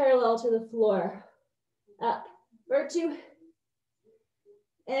parallel to the floor. Up for 2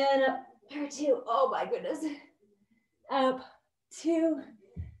 and up for 2. Oh my goodness. Up 2.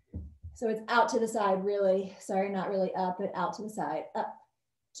 So it's out to the side, really. Sorry, not really up, but out to the side. Up,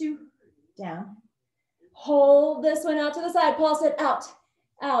 2, down. Hold this one out to the side. Pulse it out,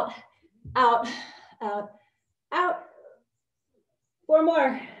 out, out, out, out. 4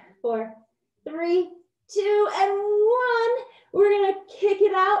 more. 4, 3, 2, and 1. We're going to kick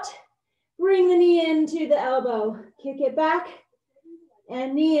it out. Bring the knee into the elbow. Kick it back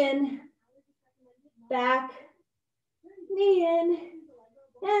and knee in, back, knee in,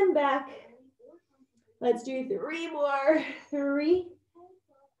 and back, Let's do 3 more. 3,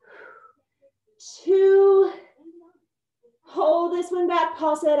 2. Hold this one back.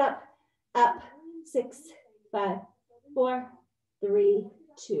 Pulse it up. Up. 6, 5, 4, 3,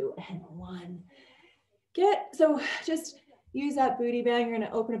 2, and 1. So just use that booty band. You're going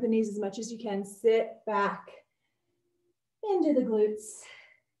to open up the knees as much as you can. Sit back into the glutes.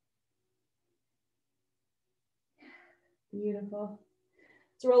 Beautiful.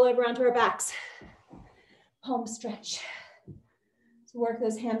 Let's roll over onto our backs. Palm stretch. Let's work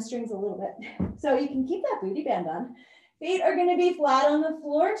those hamstrings a little bit. So you can keep that booty band on. Feet are going to be flat on the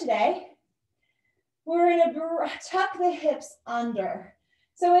floor today. We're going to tuck the hips under.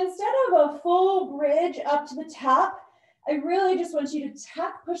 So instead of a full bridge up to the top, I really just want you to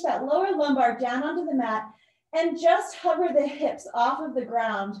tuck, push that lower lumbar down onto the mat and just hover the hips off of the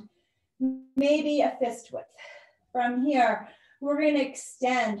ground, maybe a fist width. From here, we're going to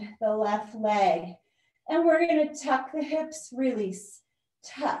extend the left leg and we're going to tuck the hips, release,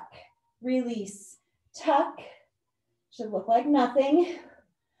 tuck, release, tuck. Should look like nothing.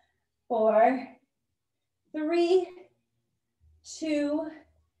 4, 3, 2,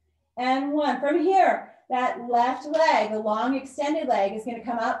 and 1. From here, that left leg, the long extended leg, is going to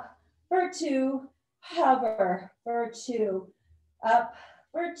come up for 2, hover for 2, up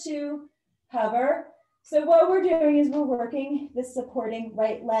for 2, hover. So what we're doing is we're working the supporting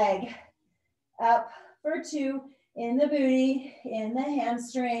right leg. Up for 2, in the booty, in the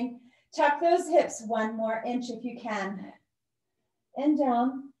hamstring. Tuck those hips 1 more inch if you can. And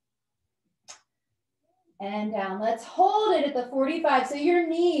down. And down. Let's hold it at the 45. So your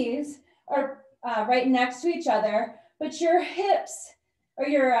knees are right next to each other, but your hips or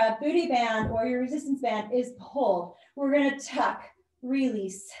your booty band or your resistance band is pulled. We're going to tuck,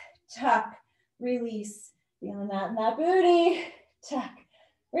 release, tuck, release. Feeling that in that booty. Tuck,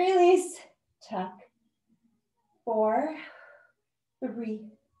 release, tuck. 4, 3,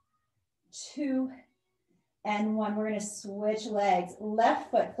 2, and 1. We're going to switch legs.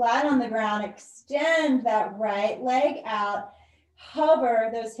 Left foot flat on the ground. Extend that right leg out. Hover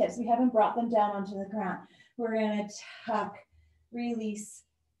those hips. We haven't brought them down onto the ground. We're going to tuck, release,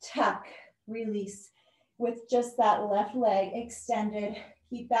 tuck, release. With just that left leg extended.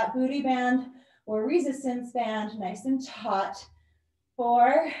 Keep that booty band or resistance band nice and taut.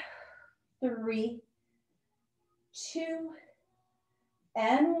 4, 3, 2,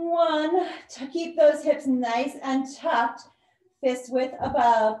 and 1. To keep those hips nice and tucked, fist width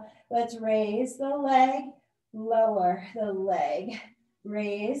above. Let's raise the leg, lower the leg.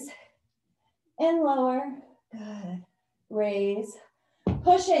 Raise and lower. Good. Raise.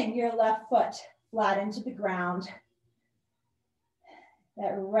 Pushing your left foot flat into the ground.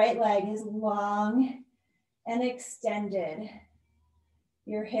 That right leg is long and extended.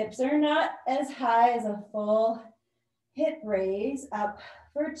 Your hips are not as high as a full hip raise. Up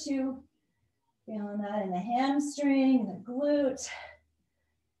for 2. Feeling that in the hamstring, the glute.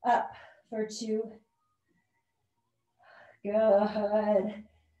 Up for 2. Good.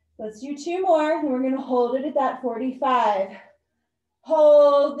 Let's do 2 more. And we're going to hold it at that 45.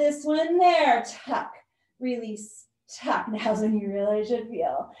 Hold this one there. Tuck, release, tuck. Now's when you really should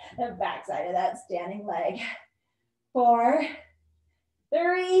feel the backside of that standing leg. 4,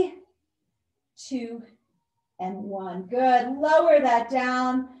 3, 2, and 1. Good. Lower that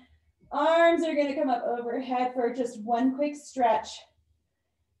down. Arms are going to come up overhead for just 1 quick stretch.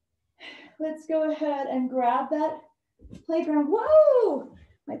 Let's go ahead and grab that playground. Whoa!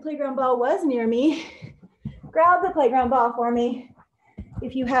 My playground ball was near me. Grab the playground ball for me.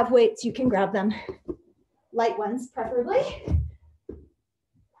 If you have weights, you can grab them. Light ones, preferably.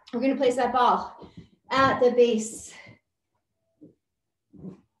 We're going to place that ball at the base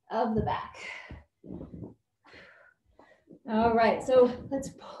of the back. All right, so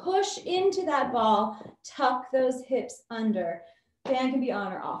let's push into that ball, tuck those hips under. Band can be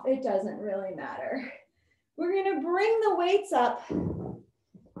on or off, it doesn't really matter. We're gonna bring the weights up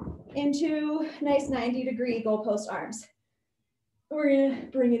into nice 90-degree goalpost arms. We're gonna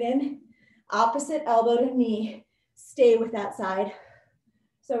bring it in, opposite elbow to knee, stay with that side.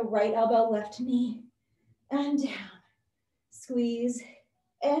 So right elbow, left knee, and down. Squeeze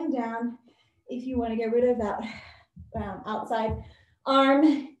and down. If you wanna get rid of that outside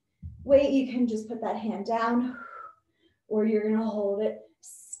arm weight, you can just put that hand down, or you're gonna hold it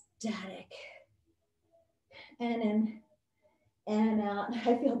static. And in and out.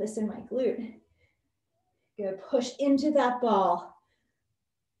 I feel this in my glute. Good, push into that ball.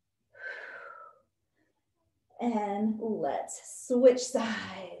 And let's switch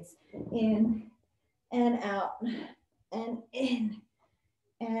sides. In and out, and in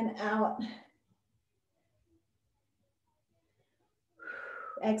and out.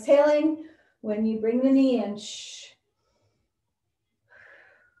 Exhaling when you bring the knee in.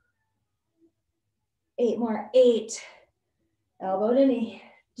 8 more, 8. Elbow to knee.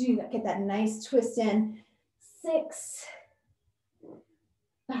 Do that, get that nice twist in. 6,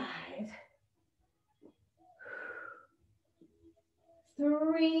 5,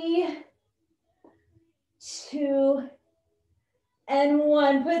 3, 2, and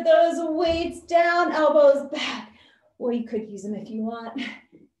 1. Put those weights down, elbows back. Or you could use them if you want.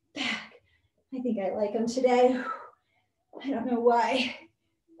 Back. I think I like them today. I don't know why.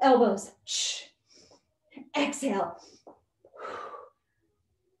 Elbows. Exhale.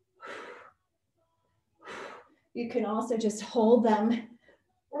 You can also just hold them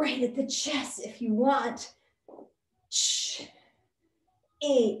right at the chest if you want.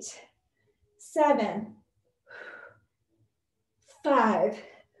 8, 7, 5,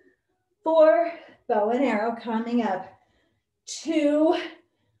 4, bow and arrow coming up. 2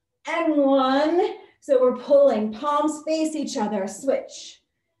 and 1. So we're pulling, palms face each other, switch.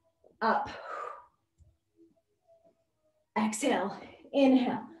 Up. Exhale,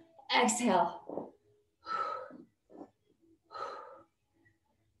 inhale, exhale.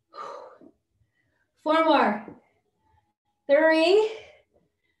 4 more. 3,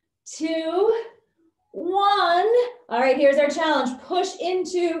 2, 1. All right, here's our challenge. Push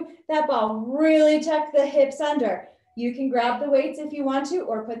into that ball. Really tuck the hips under. You can grab the weights if you want to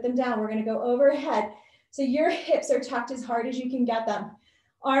or put them down. We're gonna go overhead. So your hips are tucked as hard as you can get them.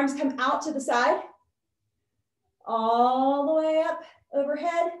 Arms come out to the side, all the way up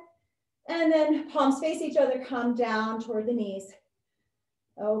overhead. And then palms face each other, come down toward the knees.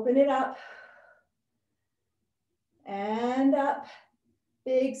 Open it up. And up.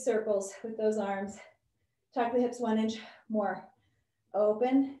 Big circles with those arms. Tuck the hips 1 inch more.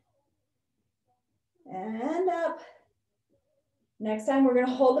 Open. And up. Next time we're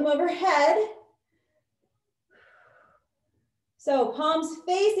gonna hold them overhead. So palms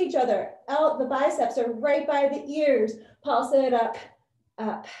face each other. Out, the biceps are right by the ears. Pulse it up,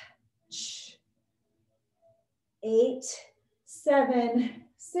 up. 8, 7,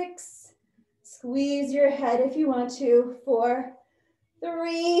 6. Squeeze your head if you want to. 4,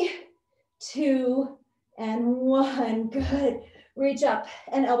 3, 2, and 1. Good. Reach up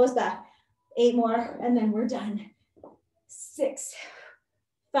and elbows back. 8 more, and then we're done. 6,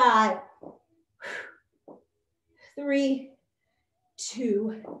 5, 3,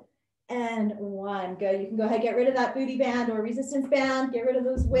 2, and 1. Good. You can go ahead, get rid of that booty band or resistance band. Get rid of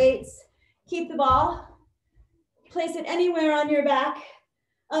those weights. Keep the ball. Place it anywhere on your back,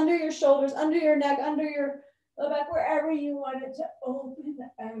 under your shoulders, under your neck, under your low back, wherever you want it to open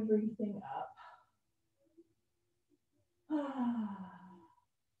everything up.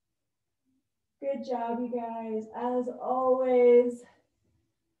 Good job, you guys, as always.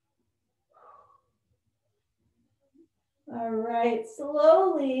 All right,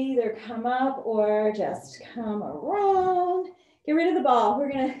 slowly either come up or just come around. Get rid of the ball.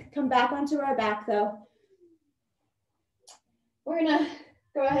 We're gonna come back onto our back though. We're gonna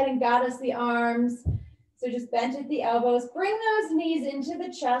go ahead and goddess the arms. So just bend at the elbows. Bring those knees into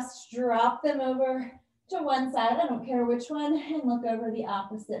the chest. Drop them over to one side. I don't care which one. And look over the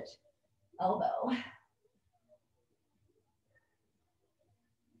opposite elbow.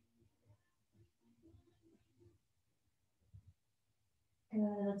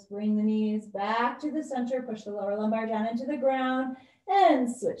 Good. Let's bring the knees back to the center. Push the lower lumbar down into the ground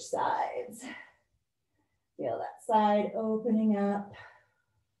and switch sides. Feel that side opening up.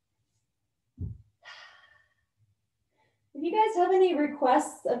 If you guys have any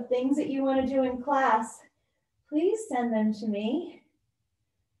requests of things that you want to do in class, please send them to me.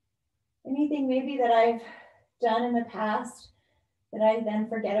 Anything maybe that I've done in the past that I then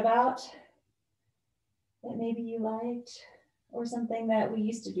forget about that maybe you liked, or something that we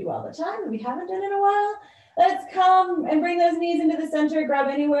used to do all the time that we haven't done in a while. Let's come and bring those knees into the center. Grab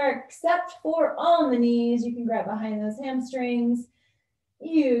anywhere except for on the knees. You can grab behind those hamstrings.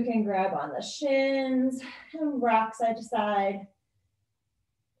 You can grab on the shins and rock side to side.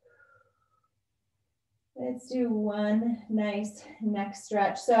 Let's do one nice neck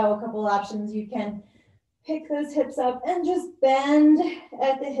stretch. So a couple options. You can pick those hips up and just bend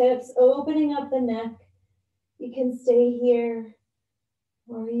at the hips, opening up the neck. You can stay here,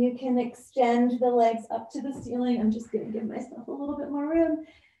 or you can extend the legs up to the ceiling. I'm just going to give myself a little bit more room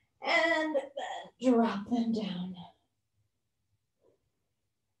and then drop them down.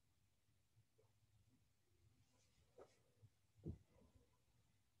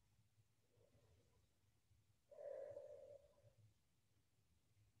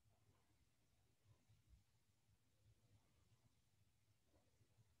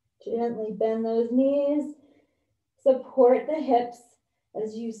 Gently bend those knees. Support the hips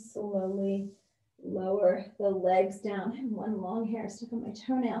as you slowly lower the legs down. And one long hair stuck on my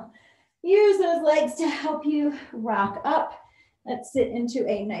toenail. Use those legs to help you rock up. Let's sit into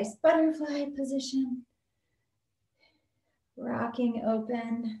a nice butterfly position. Rocking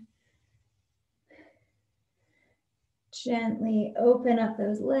open. Gently open up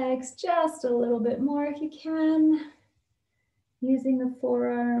those legs just a little bit more if you can. Using the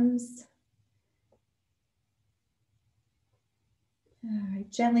forearms. All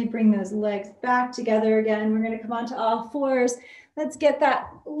right, gently bring those legs back together again. We're going to come onto all fours. Let's get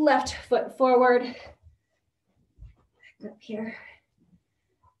that left foot forward. Back up here.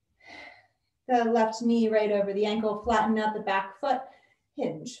 The left knee right over the ankle. Flatten out the back foot.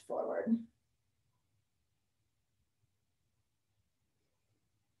 Hinge forward.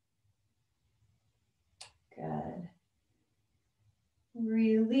 Good.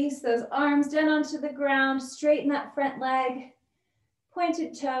 Release those arms down onto the ground. Straighten that front leg.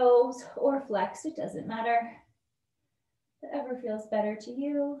 Pointed toes or flex, it doesn't matter. Whatever feels better to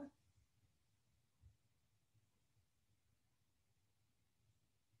you.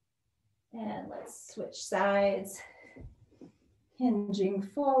 And let's switch sides. Hinging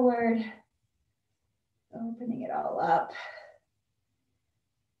forward. Opening it all up.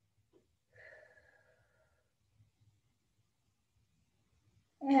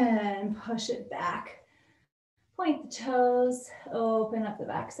 And push it back. Point the toes, open up the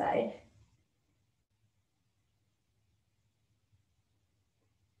backside.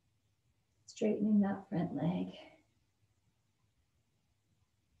 Straightening that front leg.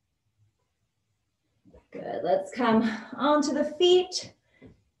 Good, let's come onto the feet,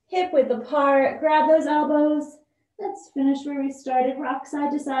 hip width apart, grab those elbows. Let's finish where we started, rock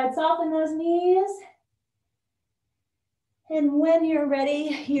side to side, soften those knees. And when you're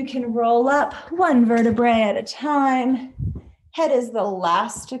ready, you can roll up one vertebrae at a time. Head is the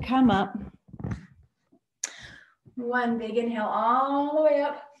last to come up. One big inhale all the way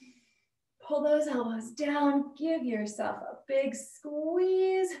up. Pull those elbows down. Give yourself a big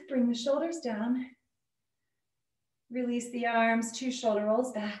squeeze. Bring the shoulders down. Release the arms, 2 shoulder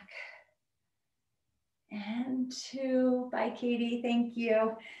rolls back. And 2. Bye, Katie. Thank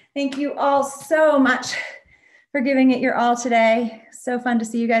you. Thank you all so much for giving it your all today. So fun to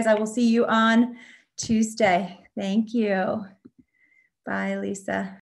see you guys. I will see you on Tuesday. Thank you. Bye, Lisa.